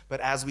life. But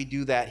as we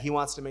do that, he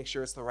wants to make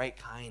sure it's the right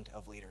kind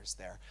of leaders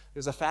there.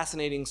 There's a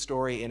fascinating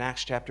story in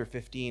Acts chapter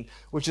 15,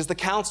 which is the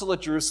council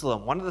at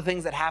Jerusalem. One of the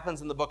things that happens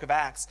in the book of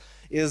Acts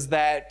is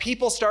that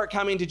people start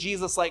coming to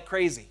Jesus like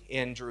crazy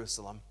in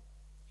Jerusalem,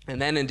 and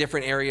then in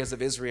different areas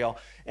of Israel.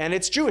 And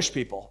it's Jewish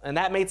people. And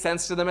that made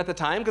sense to them at the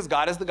time because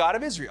God is the God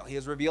of Israel. He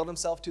has revealed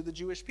himself to the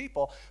Jewish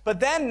people. But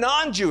then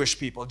non-Jewish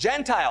people,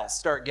 Gentiles,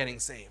 start getting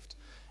saved.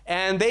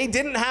 And they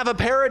didn't have a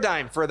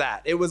paradigm for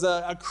that. It was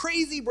a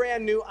crazy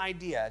brand new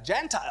idea.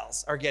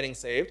 Gentiles are getting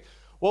saved.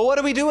 Well, what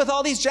do we do with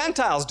all these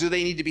Gentiles? Do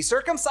they need to be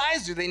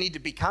circumcised? Do they need to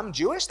become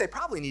Jewish? They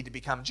probably need to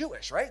become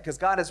Jewish, right? Because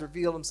God has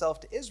revealed himself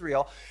to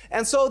Israel.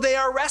 And so they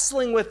are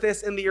wrestling with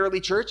this in the early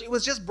church. It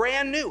was just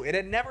brand new. It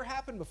had never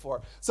happened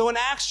before. So in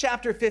Acts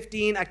chapter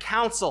 15, a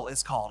council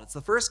is called. It's the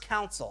first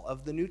council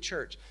of the new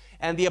church.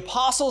 And the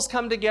apostles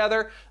come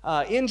together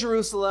in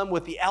Jerusalem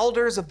with the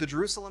elders of the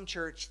Jerusalem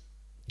church,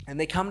 and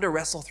they come to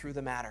wrestle through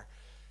the matter.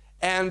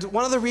 And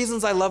one of the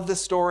reasons I love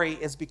this story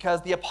is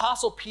because the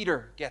apostle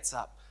Peter gets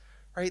up.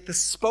 Right, the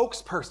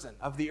spokesperson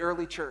of the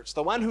early church,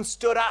 the one who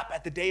stood up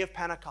at the day of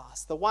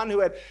Pentecost, the one who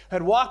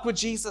had walked with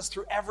Jesus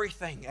through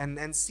everything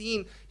and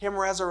seen him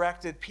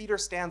resurrected. Peter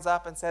stands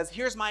up and says,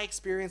 here's my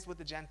experience with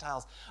the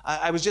Gentiles.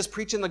 I was just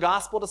preaching the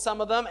gospel to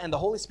some of them, and the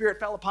Holy Spirit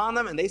fell upon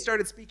them, and they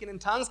started speaking in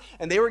tongues,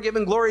 and they were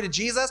giving glory to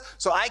Jesus.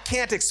 So I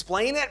can't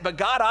explain it, but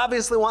God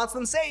obviously wants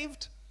them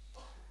saved.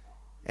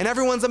 And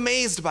everyone's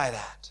amazed by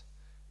that.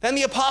 Then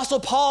the apostle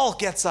Paul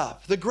gets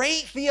up, the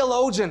great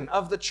theologian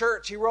of the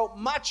church. He wrote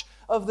much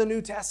of the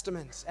New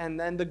Testament, and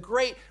then the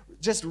great,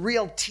 just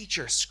real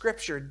teacher,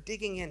 scripture,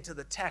 digging into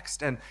the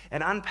text and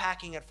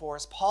unpacking it for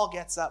us. Paul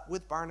gets up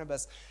with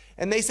Barnabas,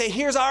 and they say,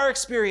 here's our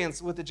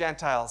experience with the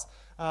Gentiles.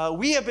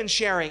 We have been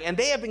sharing, and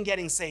they have been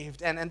getting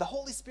saved, and the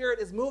Holy Spirit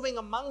is moving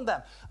among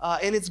them,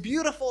 and it's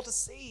beautiful to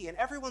see, and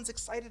everyone's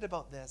excited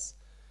about this.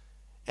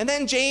 And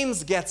then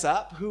James gets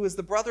up, who is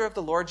the brother of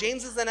the Lord.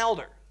 James is an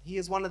elder. He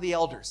is one of the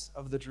elders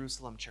of the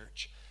Jerusalem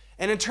church.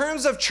 And in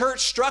terms of church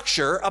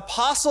structure,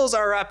 apostles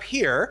are up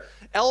here,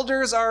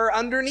 elders are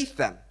underneath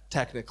them,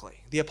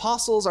 technically. The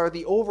apostles are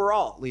the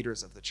overall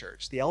leaders of the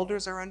church. The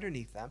elders are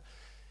underneath them.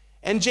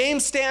 And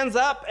James stands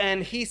up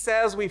and he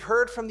says, we've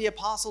heard from the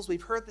apostles,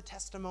 we've heard the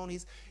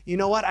testimonies. You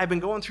know what? I've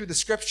been going through the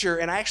scripture,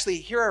 and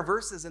here are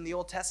verses in the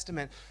Old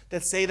Testament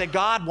that say that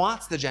God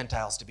wants the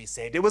Gentiles to be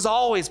saved. It was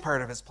always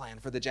part of his plan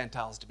for the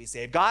Gentiles to be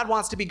saved. God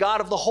wants to be God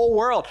of the whole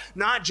world,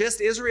 not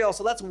just Israel.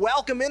 So let's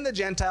welcome in the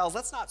Gentiles.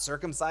 Let's not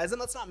circumcise them.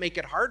 Let's not make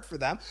it hard for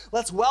them.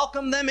 Let's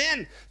welcome them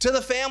in to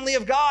the family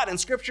of God. And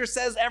scripture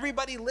says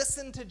everybody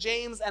listened to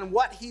James, and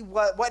what he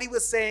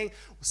was saying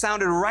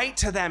sounded right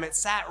to them. It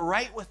sat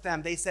right with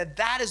them. They said,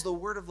 that is the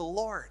word of the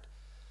Lord.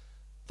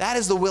 That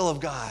is the will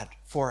of God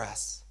for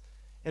us.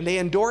 And they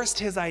endorsed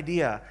his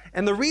idea.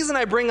 And the reason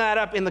I bring that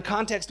up in the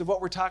context of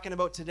what we're talking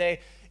about today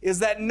is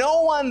that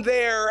no one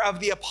there of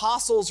the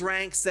apostles'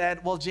 rank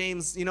said, well,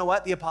 James, you know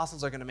what? The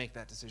apostles are going to make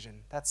that decision.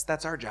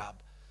 That's our job.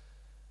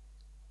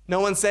 No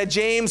one said,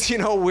 James,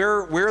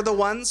 we're the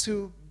ones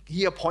who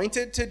he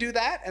appointed to do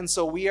that, and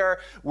so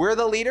we're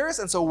the leaders,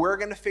 and so we're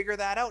going to figure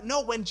that out.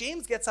 No, when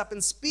James gets up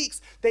and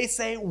speaks, they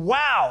say,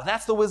 wow,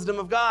 that's the wisdom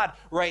of God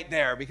right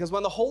there. Because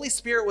when the Holy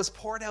Spirit was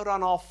poured out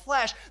on all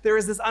flesh, there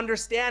is this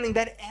understanding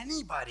that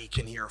anybody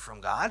can hear from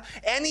God.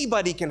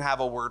 Anybody can have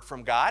a word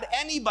from God.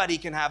 Anybody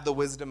can have the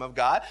wisdom of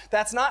God.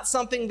 That's not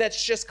something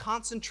that's just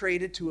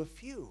concentrated to a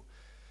few.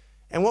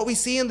 And what we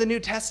see in the New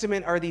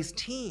Testament are these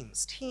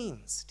teams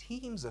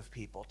of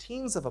people,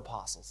 teams of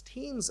apostles,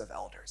 teams of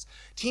elders,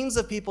 teams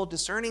of people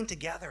discerning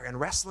together and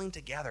wrestling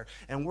together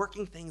and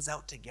working things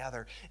out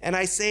together. And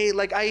I say,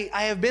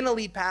 I have been a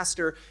lead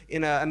pastor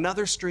in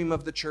another stream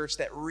of the church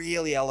that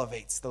really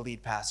elevates the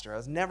lead pastor. I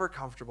was never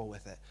comfortable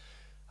with it.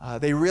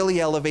 They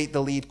really elevate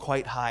the lead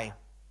quite high.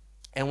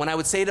 And when I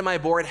would say to my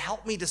board,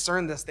 help me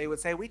discern this, they would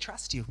say, we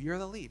trust you. You're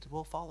the lead.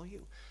 We'll follow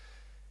you.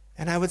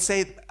 And I would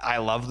say, I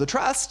love the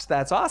trust.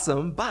 That's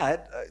awesome.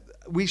 But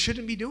we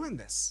shouldn't be doing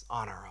this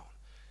on our own.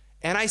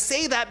 And I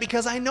say that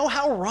because I know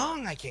how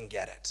wrong I can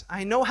get it.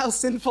 I know how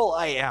sinful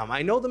I am.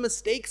 I know the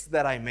mistakes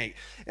that I make.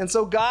 And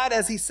so God,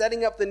 as he's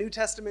setting up the New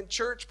Testament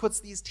church,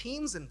 puts these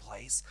teams in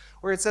place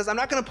where it says, I'm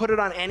not going to put it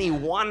on any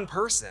one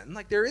person.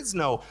 There is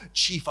no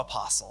chief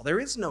apostle.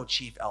 There is no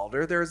chief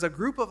elder. There's a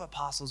group of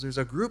apostles. There's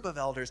a group of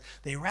elders.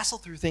 They wrestle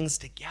through things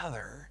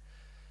together.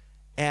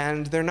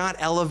 And they're not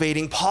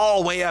elevating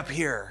Paul way up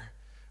here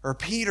or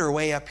Peter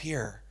way up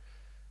here.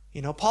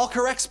 Paul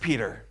corrects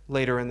Peter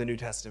later in the New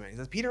Testament. He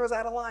says Peter was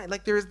out of line.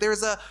 Like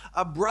there's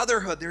a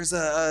brotherhood. There's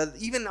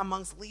even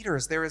amongst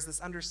leaders, there is this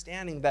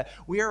understanding that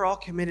we are all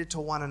committed to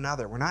one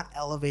another. We're not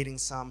elevating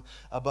some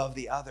above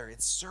the other.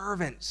 It's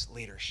servant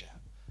leadership.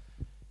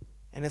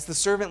 And it's the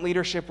servant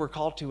leadership we're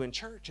called to in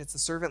church. It's the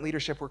servant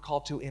leadership we're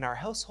called to in our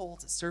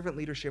households. It's servant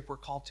leadership we're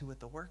called to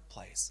at the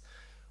workplace,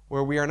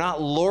 where we are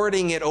not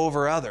lording it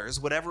over others,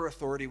 whatever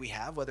authority we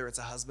have, whether it's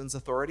a husband's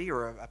authority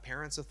or a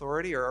parent's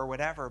authority or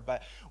whatever,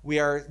 but we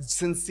are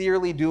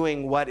sincerely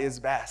doing what is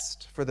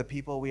best for the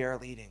people we are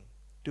leading,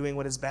 doing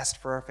what is best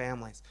for our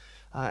families.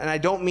 And I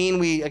don't mean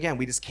we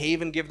just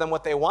cave and give them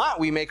what they want.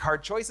 We make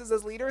hard choices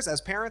as leaders,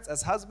 as parents,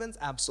 as husbands,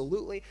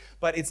 absolutely.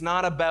 But it's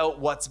not about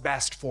what's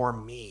best for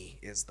me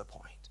is the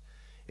point.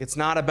 It's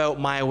not about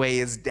my way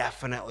is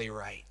definitely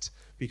right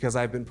because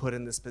I've been put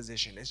in this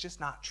position. It's just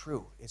not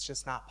true. It's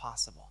just not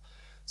possible.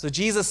 So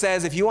Jesus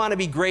says, if you want to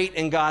be great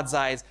in God's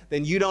eyes,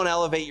 then you don't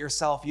elevate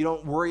yourself. You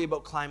don't worry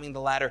about climbing the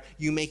ladder.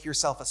 You make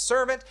yourself a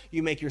servant.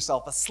 You make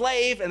yourself a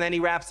slave. And then he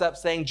wraps up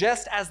saying,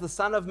 just as the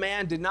Son of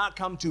Man did not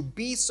come to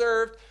be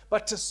served,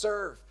 but to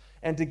serve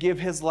and to give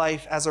his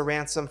life as a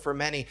ransom for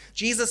many.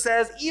 Jesus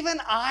says, even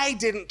I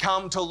didn't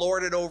come to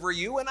lord it over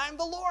you, and I'm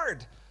the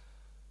Lord.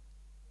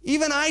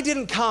 Even I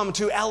didn't come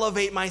to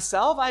elevate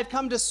myself. I've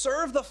come to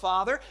serve the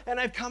Father, and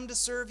I've come to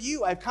serve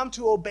you. I've come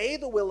to obey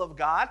the will of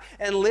God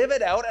and live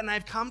it out, and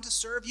I've come to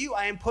serve you.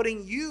 I am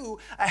putting you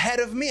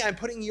ahead of me. I'm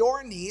putting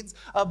your needs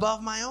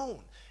above my own.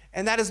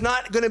 And that is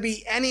not going to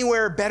be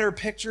anywhere better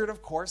pictured,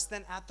 of course,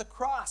 than at the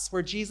cross,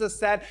 where Jesus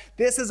said,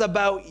 this is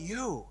about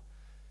you.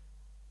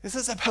 This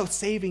is about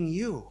saving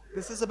you.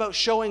 This is about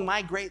showing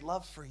my great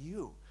love for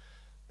you.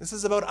 This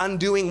is about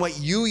undoing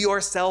what you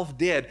yourself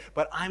did,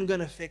 but I'm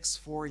going to fix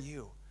for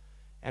you.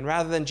 And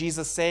rather than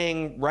Jesus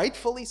saying,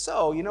 rightfully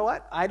so, you know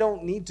what? I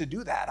don't need to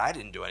do that. I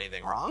didn't do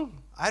anything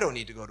wrong. I don't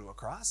need to go to a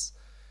cross.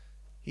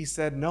 He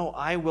said, no,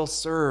 I will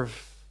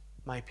serve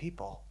my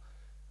people.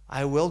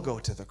 I will go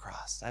to the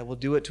cross. I will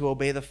do it to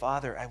obey the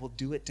Father. I will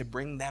do it to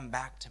bring them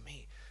back to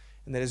me.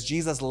 And that as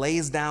Jesus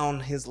lays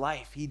down his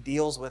life, he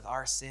deals with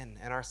our sin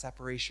and our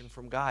separation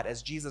from God.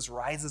 As Jesus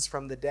rises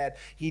from the dead,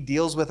 he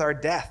deals with our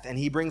death and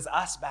he brings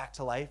us back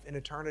to life in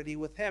eternity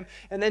with him.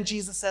 And then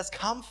Jesus says,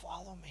 come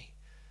follow me.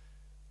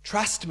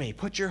 Trust me,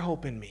 put your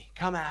hope in me,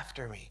 come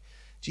after me.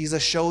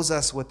 Jesus shows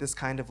us what this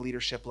kind of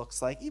leadership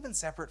looks like, even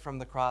separate from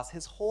the cross.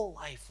 His whole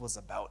life was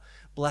about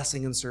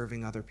blessing and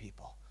serving other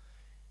people.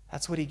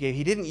 That's what he gave.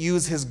 He didn't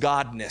use his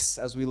godness,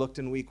 as we looked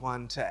in week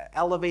 1, to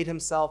elevate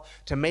himself,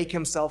 to make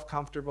himself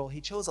comfortable.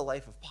 He chose a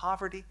life of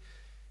poverty.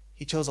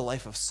 He chose a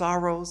life of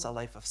sorrows, a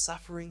life of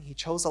suffering. He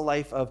chose a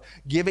life of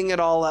giving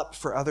it all up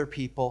for other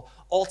people.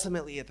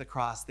 Ultimately, at the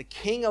cross, the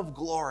King of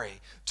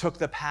glory took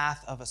the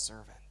path of a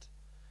servant,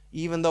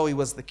 even though he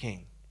was the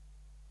king.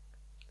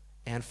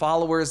 And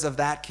followers of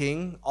that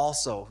king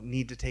also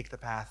need to take the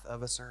path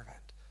of a servant.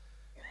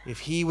 If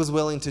he was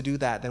willing to do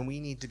that, then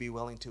we need to be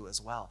willing to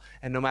as well.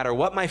 And no matter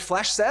what my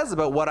flesh says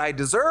about what I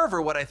deserve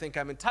or what I think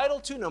I'm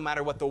entitled to, no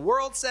matter what the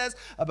world says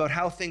about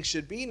how things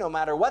should be, no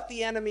matter what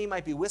the enemy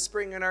might be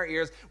whispering in our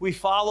ears, we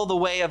follow the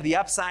way of the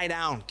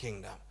upside-down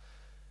kingdom,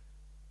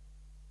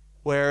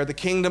 where the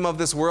kingdom of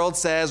this world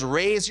says,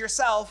 raise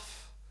yourself.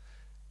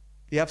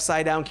 The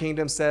upside-down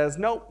kingdom says,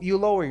 nope, you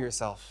lower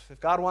yourself. If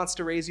God wants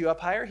to raise you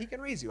up higher, he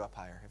can raise you up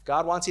higher. If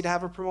God wants you to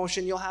have a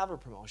promotion, you'll have a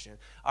promotion.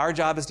 Our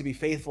job is to be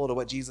faithful to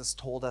what Jesus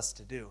told us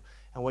to do.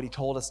 And what he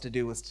told us to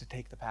do was to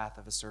take the path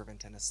of a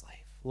servant and a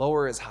slave.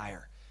 Lower is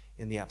higher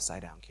in the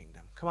upside-down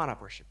kingdom. Come on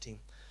up, worship team.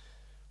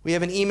 We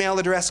have an email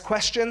address,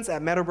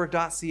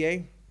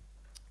 questions@meadowbrook.ca.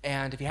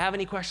 And if you have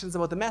any questions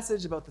about the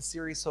message, about the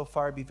series so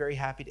far, I'd be very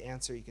happy to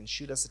answer. You can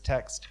shoot us a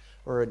text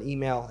or an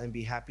email and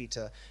be happy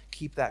to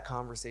keep that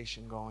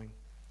conversation going.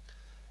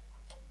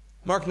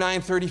 Mark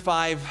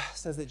 9:35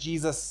 says that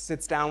Jesus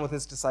sits down with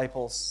his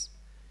disciples.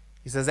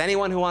 He says,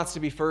 anyone who wants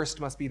to be first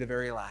must be the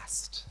very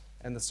last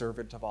and the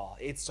servant of all.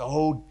 It's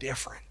so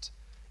different.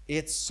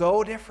 It's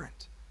so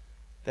different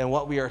than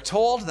what we are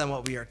told, than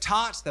what we are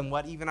taught, than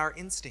what even our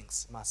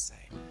instincts must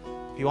say.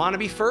 If you want to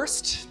be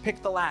first,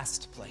 pick the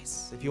last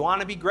place. If you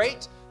want to be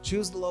great,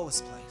 choose the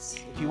lowest place.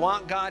 If you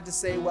want God to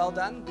say, well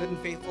done, good and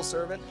faithful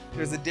servant,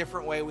 there's a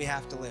different way we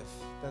have to live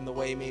than the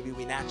way maybe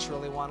we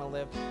naturally want to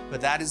live.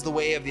 But that is the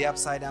way of the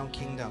upside-down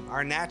kingdom.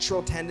 Our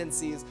natural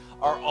tendencies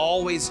are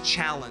always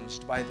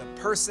challenged by the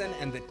person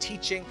and the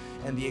teaching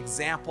and the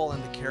example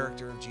and the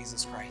character of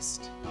Jesus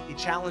Christ. He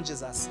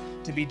challenges us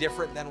to be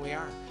different than we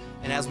are.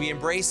 And as we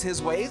embrace his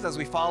ways, as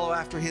we follow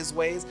after his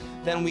ways,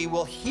 then we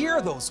will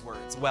hear those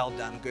words, well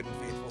done, good and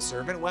faithful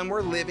servant, when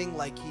we're living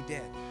like he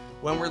did,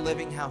 when we're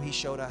living how he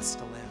showed us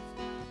to live.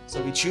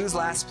 So we choose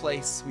last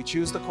place, we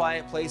choose the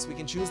quiet place, we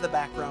can choose the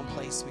background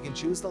place, we can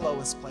choose the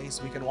lowest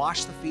place, we can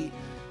wash the feet,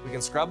 we can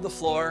scrub the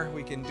floor,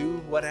 we can do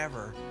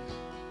whatever.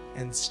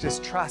 And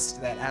just trust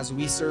that as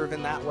we serve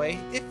in that way,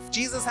 if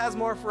Jesus has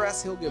more for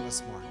us, he'll give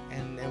us more.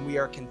 And we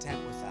are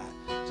content with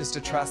that. Just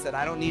to trust that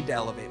I don't need to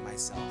elevate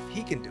myself.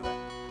 He can do it.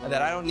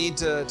 that I don't need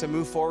to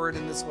move forward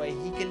in this way,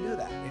 he can do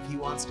that. If he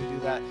wants to do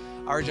that,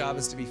 our job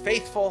is to be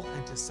faithful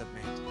and to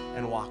submit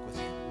and walk with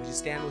him. Would you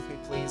stand with me,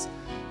 please?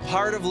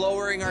 Part of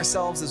lowering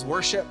ourselves is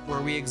worship,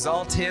 where we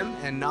exalt him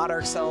and not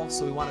ourselves.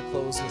 So we want to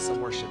close with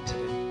some worship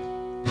today.